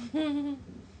 Did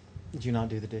you not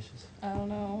do the dishes? I don't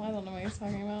know. I don't know what he's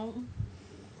talking about.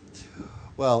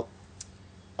 Well,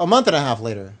 a month and a half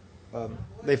later,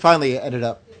 they finally ended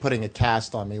up putting a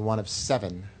cast on me, one of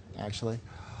 7, actually.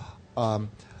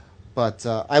 But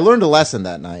I learned a lesson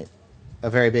that night, a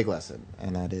very big lesson,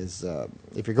 and that is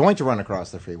if you're going to run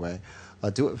across the freeway,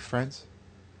 do it with friends.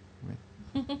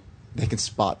 They can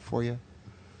spot for you.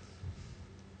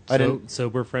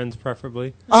 Sober friends,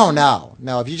 preferably? Oh, no.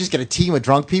 If you just get a team of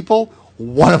drunk people,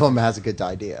 one of them has a good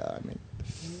idea. I mean,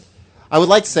 I would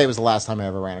like to say it was the last time I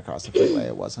ever ran across the freeway.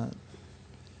 It wasn't.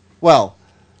 Well,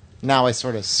 now I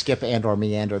sort of skip and or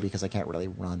meander because I can't really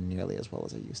run nearly as well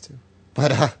as I used to.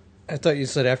 But I thought you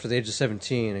said after the age of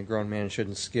 17, a grown man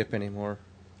shouldn't skip anymore.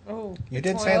 Oh, you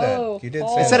did say that. You did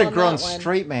say I that. said a grown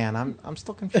straight man. I'm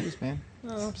still confused, man.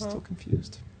 I'm still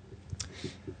confused.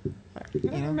 I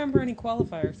don't remember any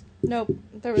qualifiers. Nope.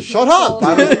 There was Shut no up!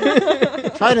 I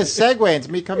was trying to segue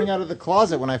into me coming out of the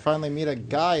closet when I finally meet a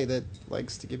guy that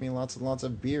likes to give me lots and lots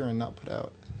of beer and not put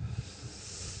out.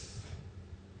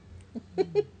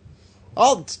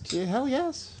 Oh, hell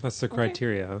yes. That's the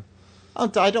criteria.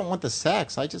 I don't want the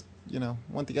sex. I just,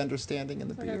 want the understanding and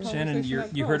the beer. Shannon,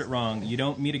 you heard it wrong. You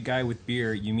don't meet a guy with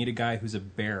beer. You meet a guy who's a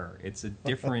bear. It's a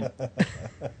different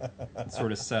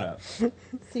sort of setup.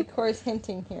 See, Corey's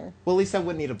hinting here. Well, at least I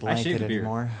wouldn't need a blanket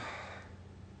anymore.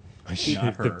 I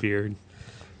shaved the beard.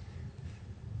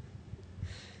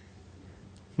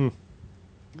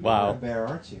 Wow. You're a bear,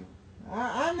 aren't you?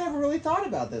 I've never really thought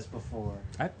about this before.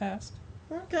 I passed.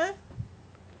 Okay.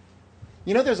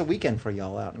 There's a weekend for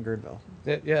y'all out in Girdville.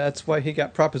 Yeah, that's why he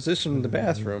got propositioned in the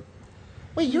bathroom.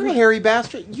 Wait, you're a hairy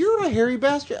bastard? You're a hairy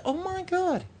bastard? Oh, my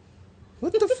God.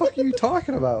 What the fuck are you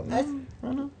talking about? I don't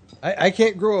know. I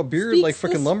can't grow a beard like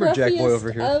freaking lumberjack boy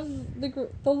over here. Of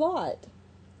the lot.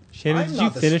 Shannon, did you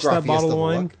finish that bottle of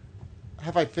wine?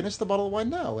 have I finished the bottle of wine?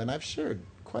 No, and I've shared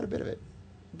quite a bit of it.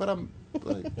 But I'm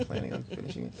planning on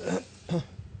finishing it.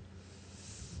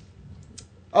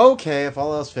 Okay, if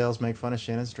all else fails, make fun of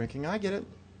Shannon's drinking. I get it.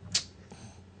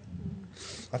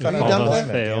 I thought Are you done with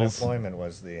that? the unemployment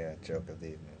was the joke of the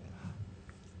evening.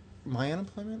 My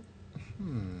unemployment?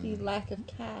 The lack of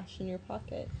cash in your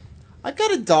pocket. I've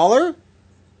got $1.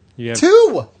 You have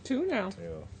Two! 2 now.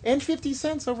 Too. And 50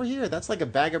 cents over here. That's like a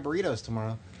bag of burritos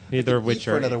tomorrow. neither of eat which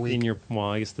for are another week. in your. Well,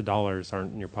 I guess the dollars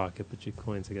aren't in your pocket, but your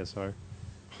coins, I guess, are.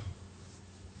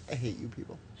 I hate you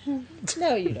people.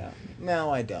 No, you don't. No,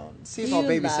 I don't. See if You I'll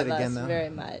babysit love again, us though. very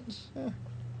much. Yeah.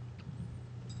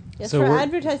 Yes, So for we're-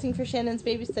 advertising for Shannon's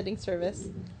babysitting service.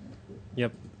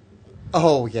 Yep.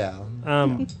 Oh, yeah.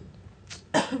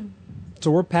 So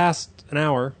we're past an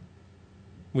hour,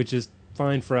 which is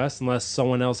fine for us, unless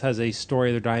someone else has a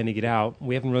story they're dying to get out.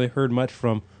 We haven't really heard much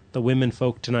from the women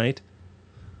folk tonight.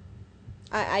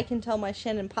 I can tell my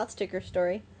Shannon pot sticker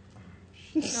story.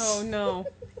 Oh no.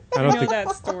 I I don't know think.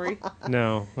 that story.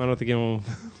 No, I don't think anyone.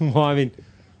 Well, I mean,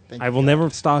 Thank I you. will never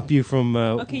stop you from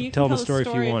Okay, you can telling tell the story if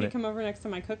you want if it. you come over next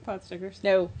time I cook pot stickers.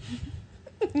 No.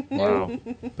 Wow.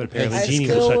 But apparently, I Jeannie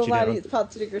will still shut will you not down. eat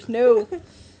pot stickers. No.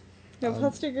 No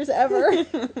pot stickers ever.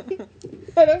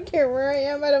 I don't care where I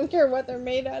am. I don't care what they're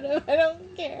made out of. I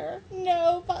don't care.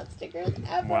 No pot stickers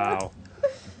ever. Wow.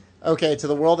 Okay, to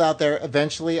the world out there,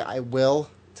 eventually I will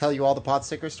tell you all the pot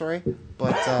sticker story,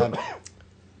 but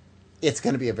it's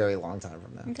going to be a very long time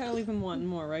from now. You gotta leave them wanting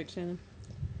more, right, Shannon?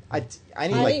 I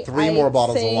need like three I'd more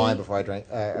bottles of say wine before I drink.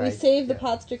 We save the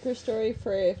pot sticker story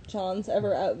for if John's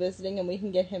ever out visiting and we can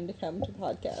get him to come to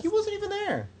podcast. He wasn't even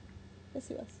there. Yes,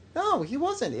 he was. No, he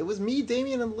wasn't. It was me,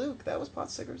 Damien, and Luke. That was pot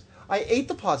stickers. I ate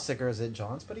the pot stickers at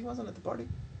John's, but he wasn't at the party.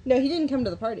 No, he didn't come to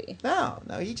the party. No,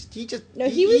 he No,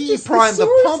 he was just the primed the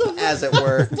source pump, of the as it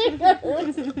were.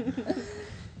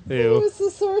 He Ew. was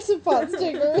the source of pot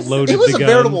stickers. Loaded It was the a gun.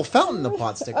 veritable fountain of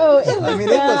pot stickers. Oh, it was I mean,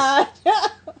 it was.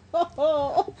 bad.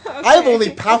 Oh. I've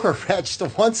only power retched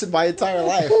once in my entire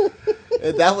life.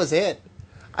 And that was it.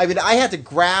 I mean, I had to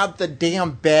grab the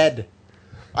damn bed.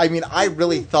 I mean, I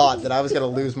really thought that I was going to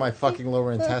lose my fucking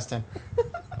lower intestine.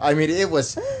 I mean, it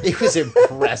was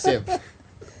impressive.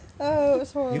 Oh, it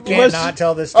was horrible. You can't not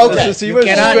tell this story. Okay. You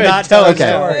cannot not tell this Okay.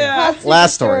 story. Yeah.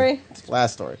 Last story.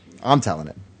 Last story. I'm telling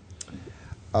it.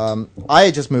 I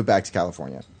had just moved back to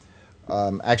California.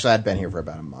 Actually, I'd been here for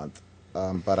about a month.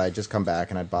 But I just come back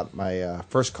and I bought my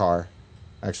first car.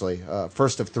 Actually,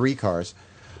 first of 3 cars.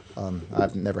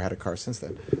 I've never had a car since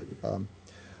then.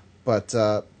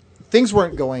 But things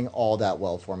weren't going all that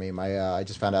well for me. I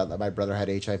just found out that my brother had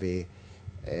HIV,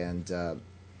 and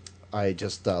I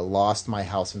just lost my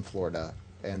house in Florida.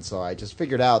 And so I just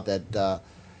figured out that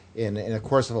in a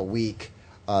course of a week,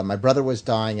 my brother was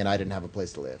dying and I didn't have a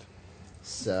place to live.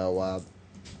 So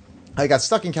I got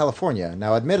stuck in California.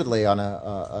 Now, admittedly, on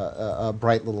a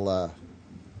bright little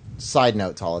side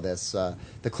note to all of this,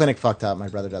 the clinic fucked up. My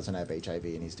brother doesn't have HIV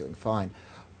and he's doing fine.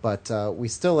 But we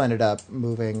still ended up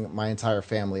moving my entire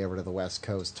family over to the West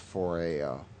Coast for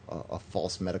a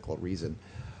false medical reason.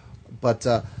 But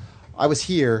I was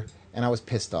here and I was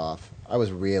pissed off. I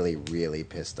was really, really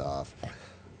pissed off.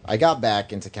 I got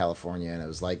back into California and it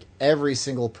was like every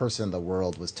single person in the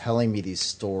world was telling me these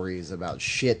stories about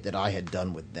shit that I had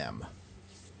done with them.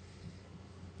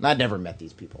 And I'd never met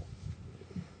these people.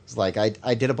 It's like I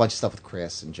did a bunch of stuff with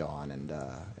Chris and John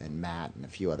and Matt and a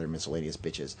few other miscellaneous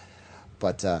bitches.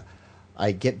 But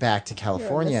I get back to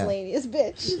California. You're a miscellaneous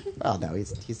bitch. Well, no,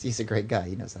 he's a great guy.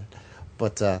 He knows that.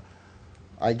 But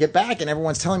I get back and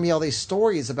everyone's telling me all these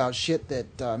stories about shit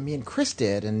that me and Chris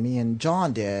did and me and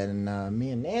John did and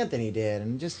me and Anthony did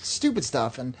and just stupid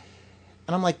stuff. And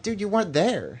I'm like, dude, you weren't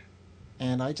there.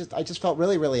 And I just felt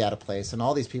really, really out of place. And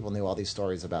all these people knew all these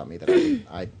stories about me that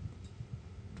I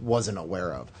wasn't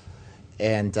aware of.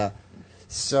 And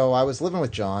so I was living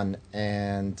with John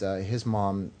and his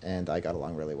mom, and I got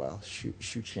along really well.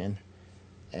 Shu Chin.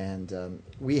 And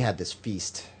we had this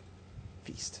feast.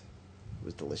 It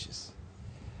was delicious.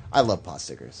 I love pot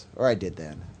stickers, or I did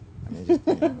then. I mean, just,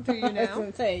 Do you I was now?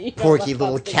 gonna say, you don't porky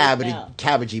love little pot stickers now.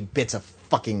 cabbagey bits of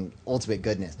fucking ultimate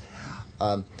goodness.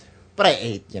 But I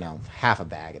ate, half a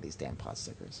bag of these damn pot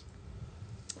stickers.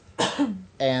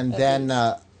 And then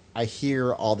I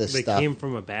hear all this They stuff. came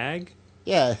from a bag?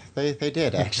 Yeah, they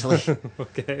did, actually.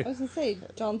 Okay. I was gonna say,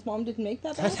 John's mom didn't make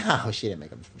that. No, she didn't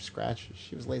make them from scratch.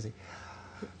 She was lazy.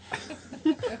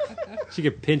 She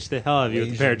could pinch the hell out of you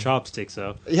with a pair of chopsticks,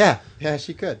 though. Yeah,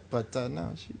 she could. But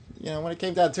no, she, when it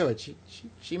came down to it,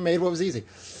 she made what was easy.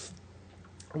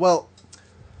 Well,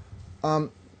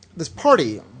 this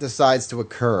party decides to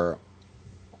occur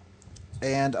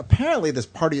And apparently this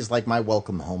party is like my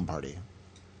welcome home party.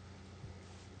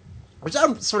 Which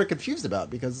I'm sort of confused about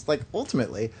because it's like,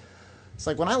 ultimately, it's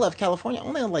like when I left California, I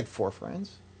only had like 4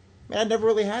 friends. I mean, I'd never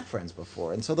really had friends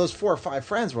before. And so those 4 or 5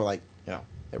 friends were like, you know,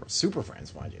 they were super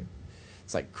friends, mind you.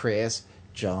 It's like Chris,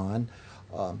 John,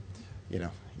 you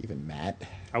know, even Matt,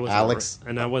 Alex.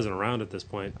 And I wasn't around at this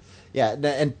point. Yeah,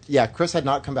 and yeah, Chris had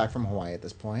not come back from Hawaii at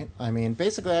this point. I mean,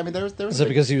 basically, I mean, there was. Is that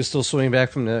because he was still swimming back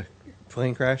from the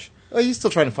plane crash? Well, he's still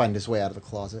trying to find his way out of the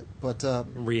closet, but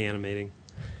Reanimating.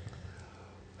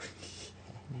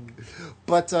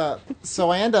 But so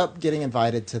I end up getting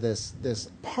invited to this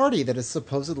party that is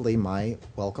supposedly my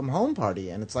welcome home party,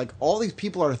 and it's like all these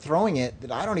people are throwing it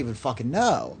that I don't even fucking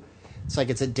know. It's like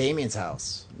it's at Damien's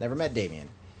house. Never met Damien.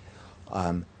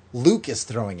 Luke is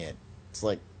throwing it. It's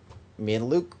like me and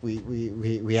Luke,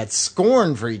 we had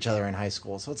scorn for each other in high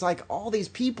school. So it's like all these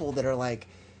people that are like,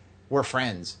 we're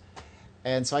friends.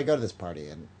 And so I go to this party,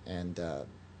 and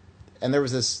there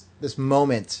was this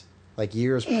moment like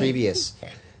years previous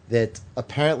that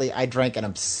apparently I drank an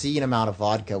obscene amount of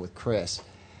vodka with Chris,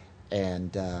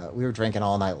 and we were drinking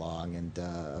all night long, and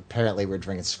apparently we were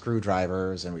drinking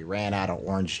screwdrivers, and we ran out of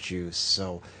orange juice,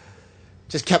 so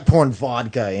just kept pouring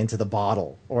vodka into the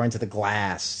bottle or into the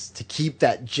glass to keep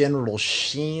that general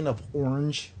sheen of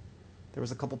orange. There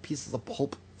was a couple pieces of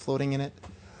pulp floating in it.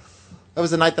 That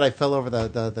was the night that I fell over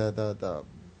the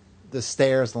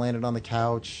stairs and landed on the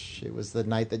couch. It was the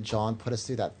night that John put us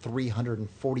through that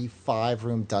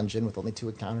 345-room dungeon with only 2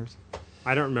 encounters.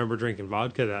 I don't remember drinking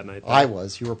vodka that night, though. I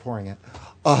was. You were pouring it.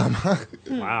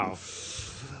 Wow.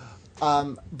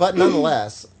 But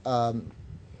nonetheless,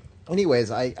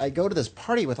 anyways, I go to this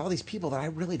party with all these people that I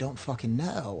really don't fucking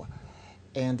know.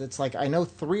 And it's like, I know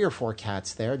 3 or 4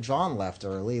 cats there. John left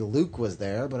early. Luke was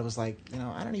there. But it was like, you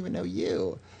know, I don't even know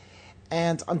you.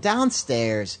 And I'm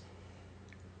downstairs,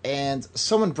 and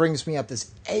someone brings me up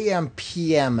this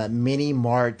AM/PM Mini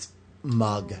Mart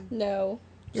mug. No.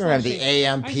 You remember the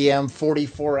AM/PM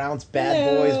 44-ounce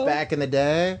bad boys back in the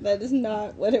day? That is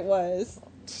not what it was.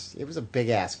 It was a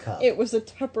big-ass cup. It was a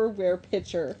Tupperware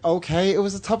pitcher. Okay, it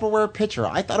was a Tupperware pitcher.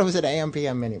 I thought it was an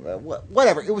AM/PM Mini, but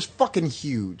whatever. It was fucking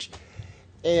huge.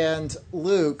 And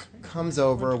Luke comes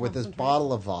over with this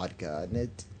bottle of vodka, and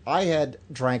I had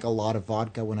drank a lot of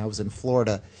vodka when I was in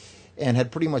Florida, and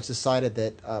had pretty much decided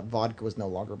that vodka was no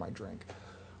longer my drink.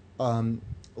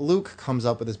 Luke comes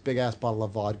up with this big-ass bottle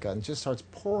of vodka and just starts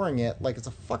pouring it like it's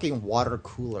a fucking water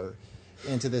cooler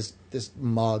into this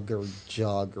mug or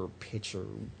jug or pitcher,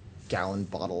 gallon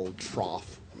bottle,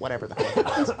 trough, whatever the hell it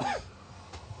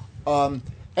is.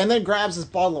 And then grabs this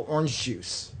bottle of orange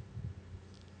juice.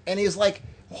 And he's like,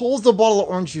 holds the bottle of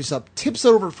orange juice up, tips it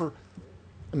over for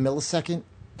a millisecond.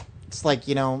 It's like,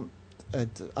 you know,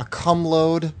 a cum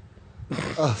load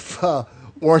of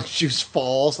orange juice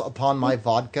falls upon my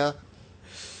vodka.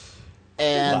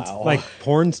 And like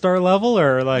porn star level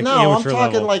or like no, amateur I'm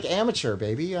talking level? like amateur,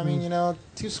 baby. I mean, you know,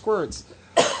 2 squirts.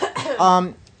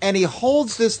 And he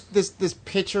holds this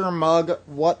pitcher, mug,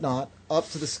 whatnot, up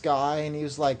to the sky, and he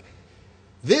was like,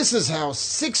 "This is how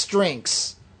 6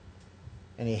 drinks."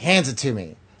 And he hands it to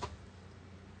me.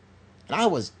 And I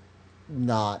was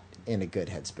not in a good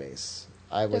headspace.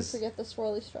 Don't forget the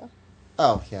swirly straw.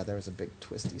 Oh, yeah, there was a big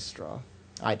twisty straw.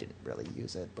 I didn't really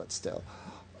use it, but still.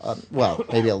 Well,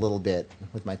 maybe a little bit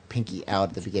with my pinky out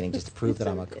at the beginning just to prove that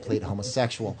I'm a complete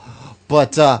homosexual.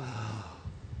 But I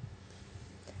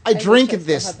drink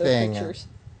this thing.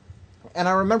 And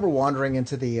I remember wandering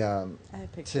into the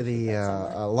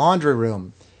laundry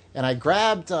room, and I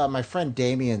grabbed my friend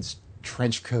Damien's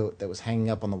trench coat that was hanging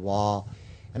up on the wall,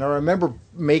 and I remember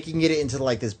making it into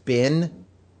like this bin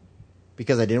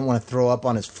because I didn't want to throw up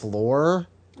on his floor.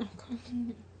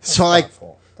 So I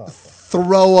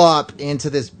throw up into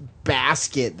this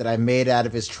basket that I made out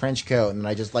of his trench coat, and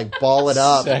I just like ball it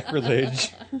up.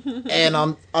 Sacrilege. And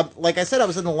I'm like I said, I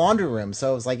was in the laundry room,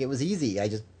 so it was like it was easy. I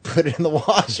just put it in the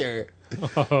washer.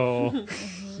 Oh.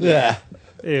 Yeah.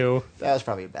 Ew. That was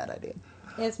probably a bad idea.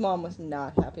 His mom was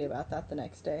not happy about that the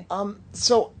next day.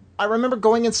 So I remember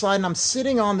going inside, and I'm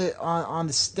sitting on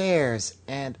the stairs,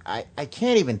 and I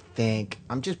can't even think.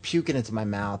 I'm just puking into my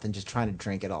mouth and just trying to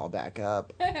drink it all back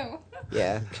up.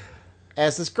 Yeah.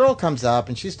 As this girl comes up,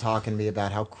 and she's talking to me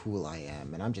about how cool I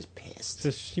am, and I'm just pissed. So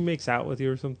she makes out with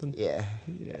you or something? Yeah.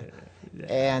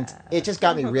 And it just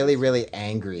got me really, really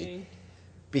angry.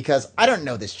 Because I don't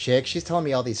know this chick. She's telling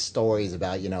me all these stories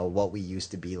about, you know, what we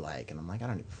used to be like. And I'm like, I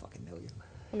don't even fucking know you.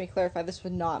 Let me clarify, this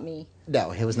was not me.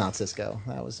 No, it was not Cisco.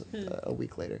 That was a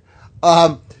week later.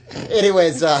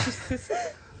 Anyways,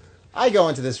 I go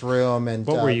into this room and...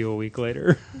 What were you a week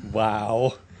later?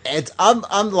 Wow.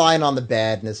 I'm lying on the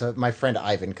bed, and my friend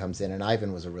Ivan comes in, and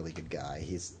Ivan was a really good guy.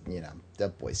 He's, the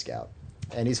Boy Scout,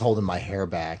 and he's holding my hair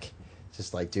back,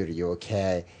 just like, dude, are you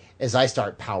okay? As I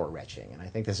start power retching, and I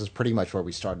think this is pretty much where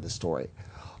we started the story.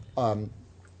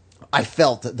 I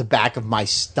felt the back of my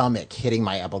stomach hitting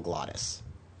my epiglottis.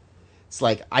 It's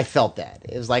like I felt that.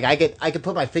 It was like I could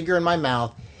put my finger in my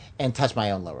mouth and touch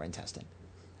my own lower intestine.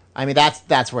 I mean,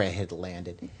 that's where it had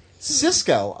landed.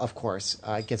 Cisco, of course,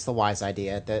 gets the wise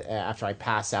idea that after I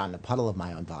pass out in a puddle of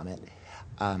my own vomit,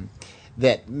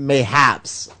 that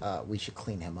mayhaps we should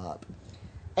clean him up.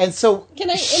 And so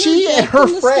she and her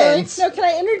friends... No, can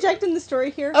I interject in the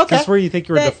story here? Okay. That's where you think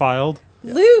you were defiled?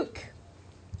 Luke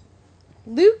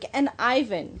and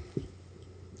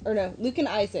Luke and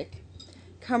Isaac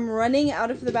come running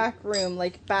out of the back room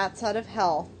like bats out of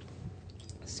hell,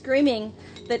 screaming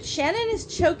that Shannon is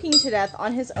choking to death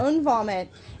on his own vomit,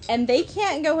 and they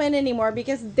can't go in anymore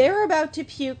because they're about to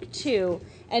puke too.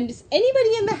 And is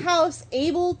anybody in the house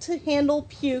able to handle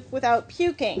puke without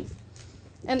puking?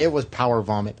 And it was power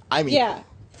vomit. I mean, yeah,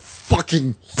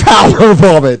 fucking power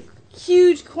vomit.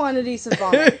 Huge quantities of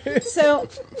vomit. So,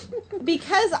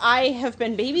 because I have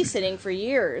been babysitting for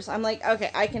years, I'm like,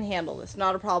 okay, I can handle this.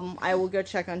 Not a problem. I will go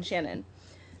check on Shannon.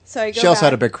 So I go. She also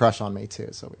had a big crush on me too.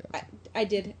 So yeah. I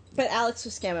did, but Alex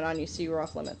was scamming on you, so you were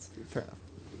off limits. Fair enough.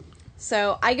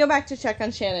 So I go back to check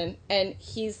on Shannon, and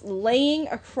he's laying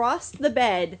across the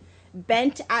bed,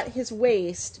 bent at his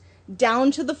waist, down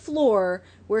to the floor,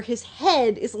 where his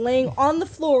head is laying on the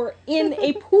floor in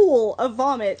a pool of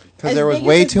vomit. Because there was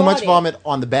way too much vomit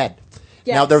on the bed.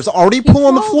 Yes. Now, there was already pool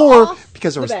on the floor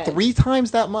because there was 3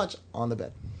 times that much on the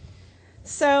bed.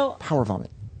 So power vomit.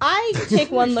 I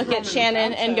take one look at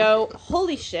Shannon and go,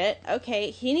 holy shit, okay,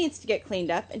 he needs to get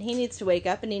cleaned up, and he needs to wake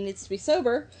up, and he needs to be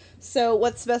sober. So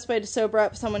what's the best way to sober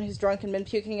up someone who's drunk and been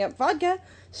puking up vodka?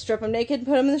 Strip him naked and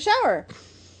put him in the shower.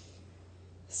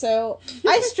 So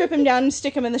I strip him down and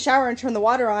stick him in the shower and turn the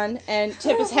water on and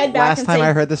tip his head back and say... Last time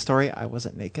I heard this story, I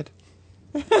wasn't naked.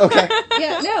 Okay.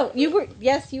 Yeah, no, you were...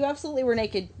 Yes, you absolutely were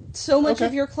naked. So much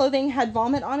of your clothing had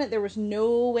vomit on it, there was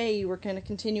no way you were going to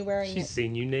continue wearing it. She's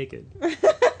seen you naked.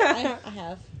 I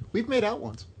have. We've made out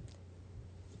once.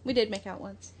 We did make out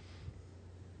once.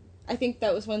 I think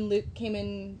that was when Luke came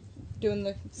in doing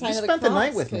the sign of the cross. You spent the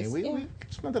night with me. We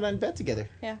spent the night in bed together.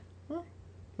 Yeah. Oh.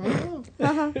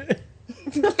 Uh-huh.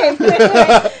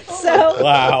 So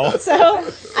wow. So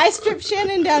I strip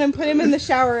Shannon down and put him in the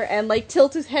shower and like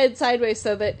tilt his head sideways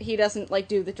so that he doesn't like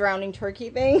do the drowning turkey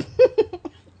thing.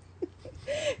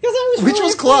 Which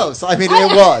was close. I mean,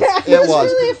 it was. I was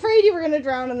really afraid you were going to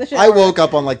drown in the shower. I woke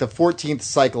up on like the 14th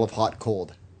cycle of hot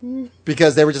cold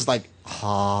because they were just like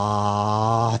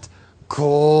hot,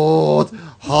 cold,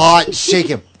 hot. Shake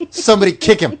him. Somebody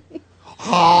kick him.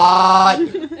 Hot,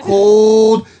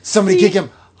 cold. Somebody kick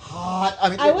him. Hot. I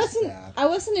mean, I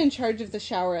wasn't in charge of the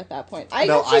shower at that point. I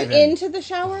got you into the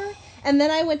shower, and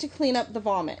then I went to clean up the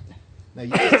vomit. No, you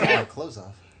just took our clothes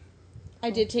off. I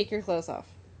did take your clothes off.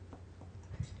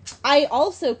 I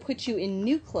also put you in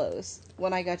new clothes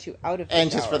when I got you out of the shower.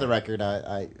 And just for the record,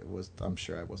 I'm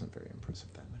sure I wasn't very impressive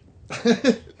that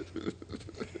night.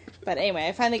 But anyway,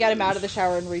 I finally got him out of the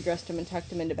shower and redressed him and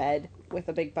tucked him into bed with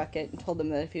a big bucket and told him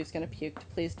that if he was going to puke, to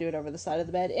please do it over the side of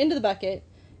the bed, into the bucket,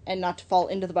 and not to fall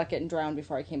into the bucket and drown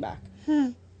before I came back.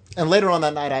 And later on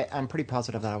that night, I'm pretty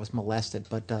positive that I was molested,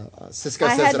 but Cisco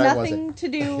says that I wasn't. I had nothing to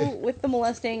do with the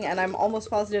molesting, and I'm almost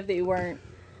positive that you weren't.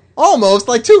 Almost.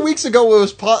 Like 2 weeks ago, it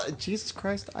was... Jesus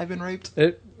Christ, I've been raped.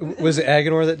 Was it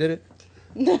Agenor that did it?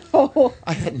 No.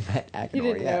 I hadn't met Agenor You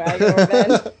didn't yet. know Agenor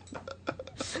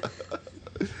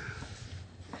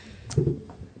then.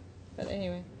 But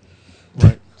anyway.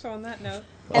 Right. So on that note.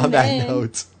 On that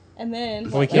note. And then,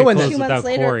 well, we can't close 2 months without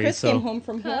later, Corey, Chris so. came home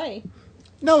from Hawaii.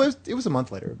 No, it was a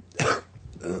month later.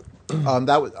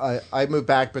 I moved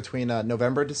back between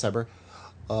November and December.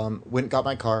 Went and got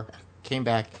my car. Came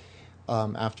back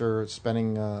after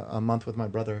spending a month with my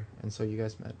brother. And so you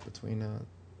guys met between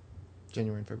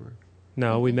January and February.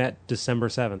 No, we met December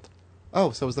 7th. Oh,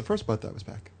 so it was the first month I was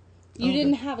back. You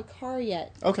didn't have a car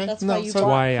yet. Okay. That's No, why you so- brought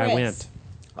Why Chris. I went.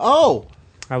 Oh!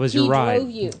 I was He your ride. drove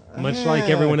you. Much like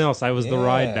everyone else, I was the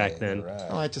ride back then.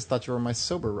 Oh, I just thought you were my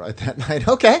sober ride that night.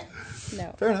 Okay.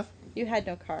 No. Fair enough. You had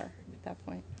no car at that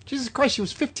point. Jesus Christ, she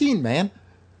was 15, man.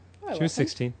 Oh, I She was wasn't.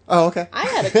 16. Oh, okay. I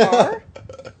had a car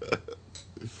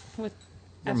With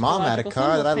Your mom had a astrological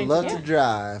car that I symbols love painted to on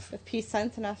drive. with peace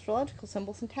signs and astrological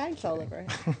symbols and tags all over it.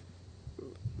 That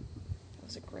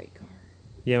was a great car.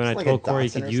 Yeah, when It's I like told a Corey he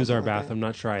Datsun could or use our something like bath, that. I'm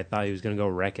not sure I thought he was going to go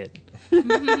wreck it.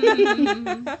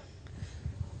 it.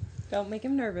 Don't make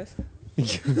him nervous.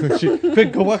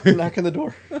 Quick, go walk, knock on the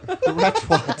door. Direct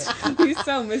what? You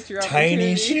so missed your opportunity.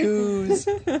 Tiny shoes.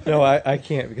 No, I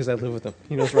can't because I live with him.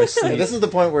 He knows where I sleep. Yeah, this is the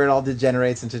point where it all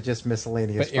degenerates into just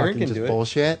miscellaneous But Aaron fucking can just do it.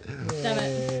 bullshit. Done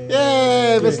it.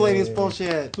 Yay, miscellaneous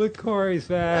bullshit. Look, Corey's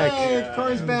back. Hey,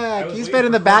 Corey's back. He's been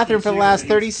in the bathroom for the last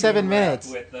 37 minutes.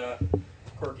 With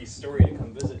Corky's story to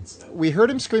come visit. So. We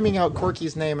heard him screaming out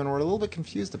Corky's name, and we're a little bit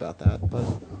confused about that.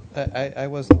 But I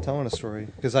wasn't telling a story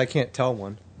because I can't tell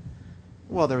one.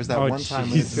 well, there was that Oh, one time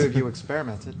when the jeez. two of you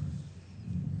experimented.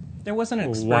 There wasn't an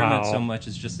experiment Wow. so much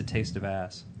as just a taste of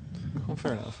ass. Well,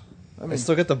 fair enough. I I mean,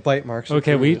 still get the bite marks.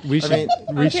 Okay, we should mean-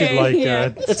 we should Okay, like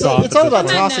yeah. it's stop all at about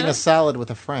this point. tossing a salad with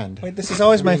a friend. Wait, this is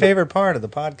always my favorite part of the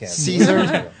podcast.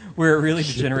 Caesar, Where it really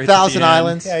degenerates. Thousand at the end.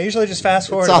 Islands. Yeah, I usually just fast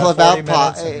forward. It's all about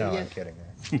about 40 minutes. pot. No, Yeah. I'm kidding.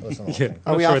 Listen to the whole Yeah, thing.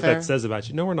 Are I'm we not sure off what that air? says about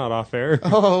you. No, we're not off air.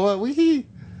 Oh, we.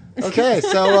 Okay,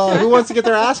 so who wants to get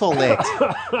their asshole licked?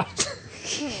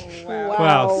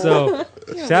 Wow. So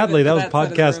sadly, that was That side of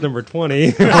the podcast room. number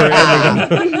 20. We're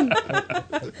ending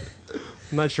on-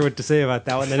 I'm not sure what to say about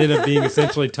that one. That ended up being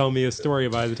essentially tell me a story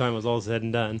by the time it was all said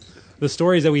and done. The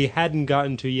stories that we hadn't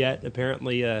gotten to yet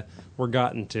apparently were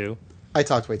gotten to. I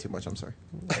talked way too much. I'm sorry.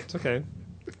 It's okay.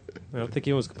 I don't think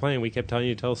anyone was complaining. We kept telling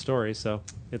you to tell stories, so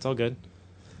it's all good.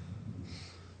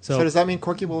 So does that mean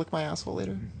Corky will lick my asshole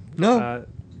later? No,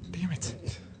 Damn it!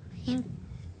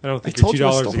 I don't think I your told you a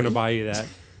 $2 is story. going to buy you that.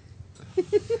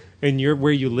 And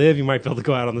where you live, you might be able to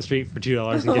go out on the street for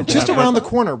 $2 and get Just that. around the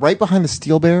corner, right behind the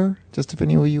Steel Bear. Just if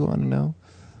any of you want to know.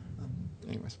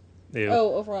 Anyways. Ew.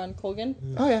 Oh, over on Colgan.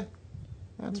 Oh yeah,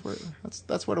 that's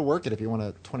where to work it if you want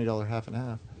a $20 half and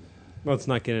half. Let's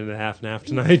not get into half and half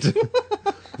tonight.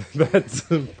 That's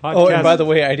a podcast. Oh, and by the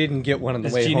way, I didn't get one on the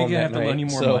Is way Gina home gonna that have to night. loan you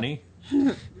more so- money?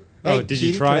 Oh, Hey, did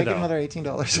Gene, you try can I though? get another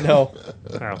 $18? No,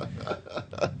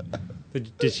 Oh.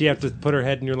 Did she have to put her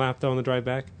head in your lap though on the drive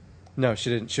back? no,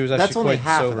 she didn't. She was actually That's only quite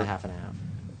half sober. of the half and half.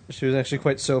 She was actually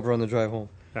quite sober on the drive home.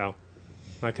 Oh,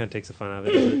 that kind of takes the fun out of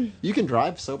it. Doesn't it? You can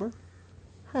drive sober.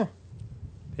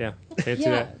 Yeah, fancy Yeah,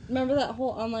 that. remember that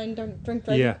whole online drink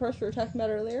driving Yeah. course we were talking about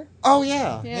earlier? Oh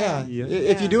yeah, yeah. Yeah. Yeah.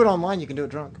 If you do it online, you can do it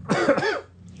drunk.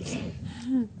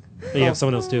 You have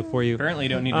someone else do it for you. Apparently, you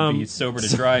don't need to be sober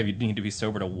to drive. You need to be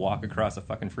sober to walk across a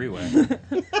fucking freeway.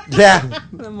 Yeah.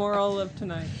 The moral of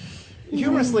tonight.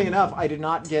 Humorously enough, I did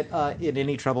not get in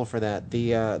any trouble for that.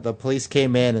 The police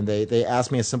came in and they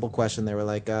asked me a simple question. They were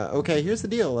like, "Okay, here's the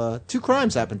deal. 2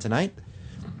 crimes happened tonight.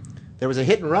 There was a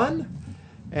hit and run,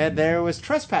 and there was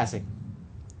trespassing."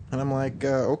 And I'm like,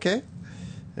 "Okay."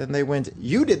 And they went,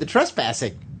 "You did the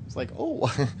trespassing." It's like,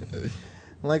 "Oh."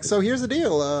 I'm like, "So here's the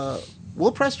deal.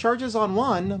 We'll press charges on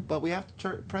one, but we have to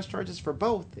press charges for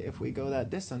both if we go that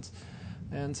distance."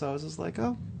 And so I was just like,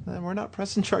 "Oh, then we're not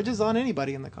pressing charges on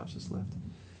anybody," and the cops just left.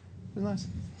 It was nice.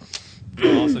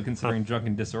 Well, also considering drunk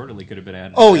and disorderly could have been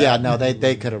added. Oh to yeah, that. no,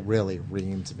 they could have really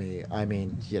reamed me. I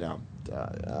mean,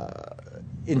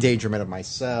 endangerment of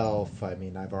myself. I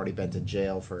mean, I've already been to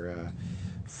jail for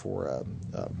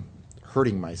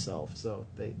hurting myself, so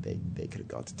they could have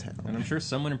gone to And town. I'm sure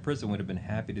someone in prison would have been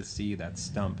happy to see that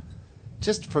stump.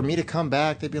 Just for me to come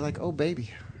back, they'd be like, "Oh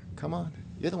baby, come on,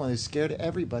 you're the one who's scared of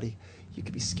everybody. You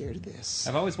could be scared of this."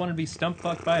 I've always wanted to be stump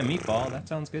fucked by a meatball. That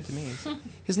sounds good to me.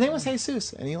 His name was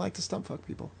Jesus, and he liked to stump fuck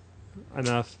people.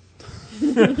 Enough.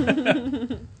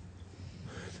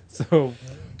 So,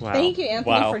 wow. Thank you,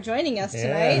 Anthony, Wow. for joining us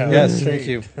Yeah. tonight. Yes, thank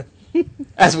you.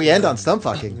 As we end on stump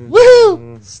fucking,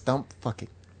 woohoo! Stump fucking.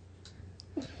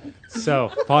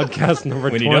 So, podcast number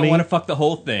When 20. you don't want to fuck the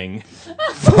whole thing.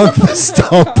 Fuck the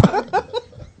stump.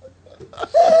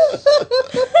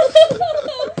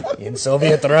 In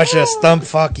Soviet Russia, stump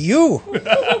fuck you.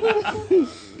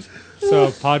 So,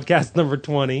 podcast number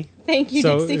 20. Thank you,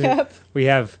 So, Dixie Cup. We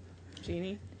have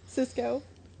Jeannie. Cisco.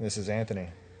 This is Anthony.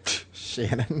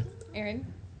 Shannon. Aaron.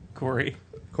 Corey,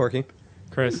 Corky.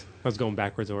 Chris. I was going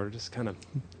backwards order, just kind of.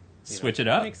 switch it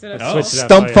up. Mix it up. Oh, Switch it up.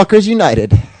 Stump fuckers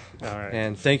united. All right.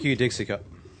 And thank you, Dixie Cup.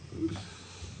 Little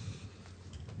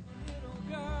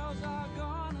girls are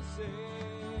gonna say,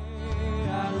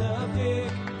 I love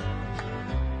Dick.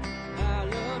 I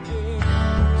love Dick.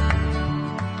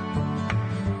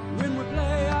 When we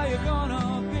play, are you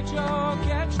gonna pitch or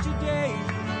catch today?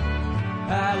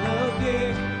 I love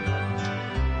Dick.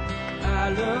 I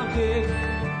love Dick.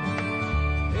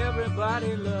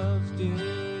 Everybody loves Dick.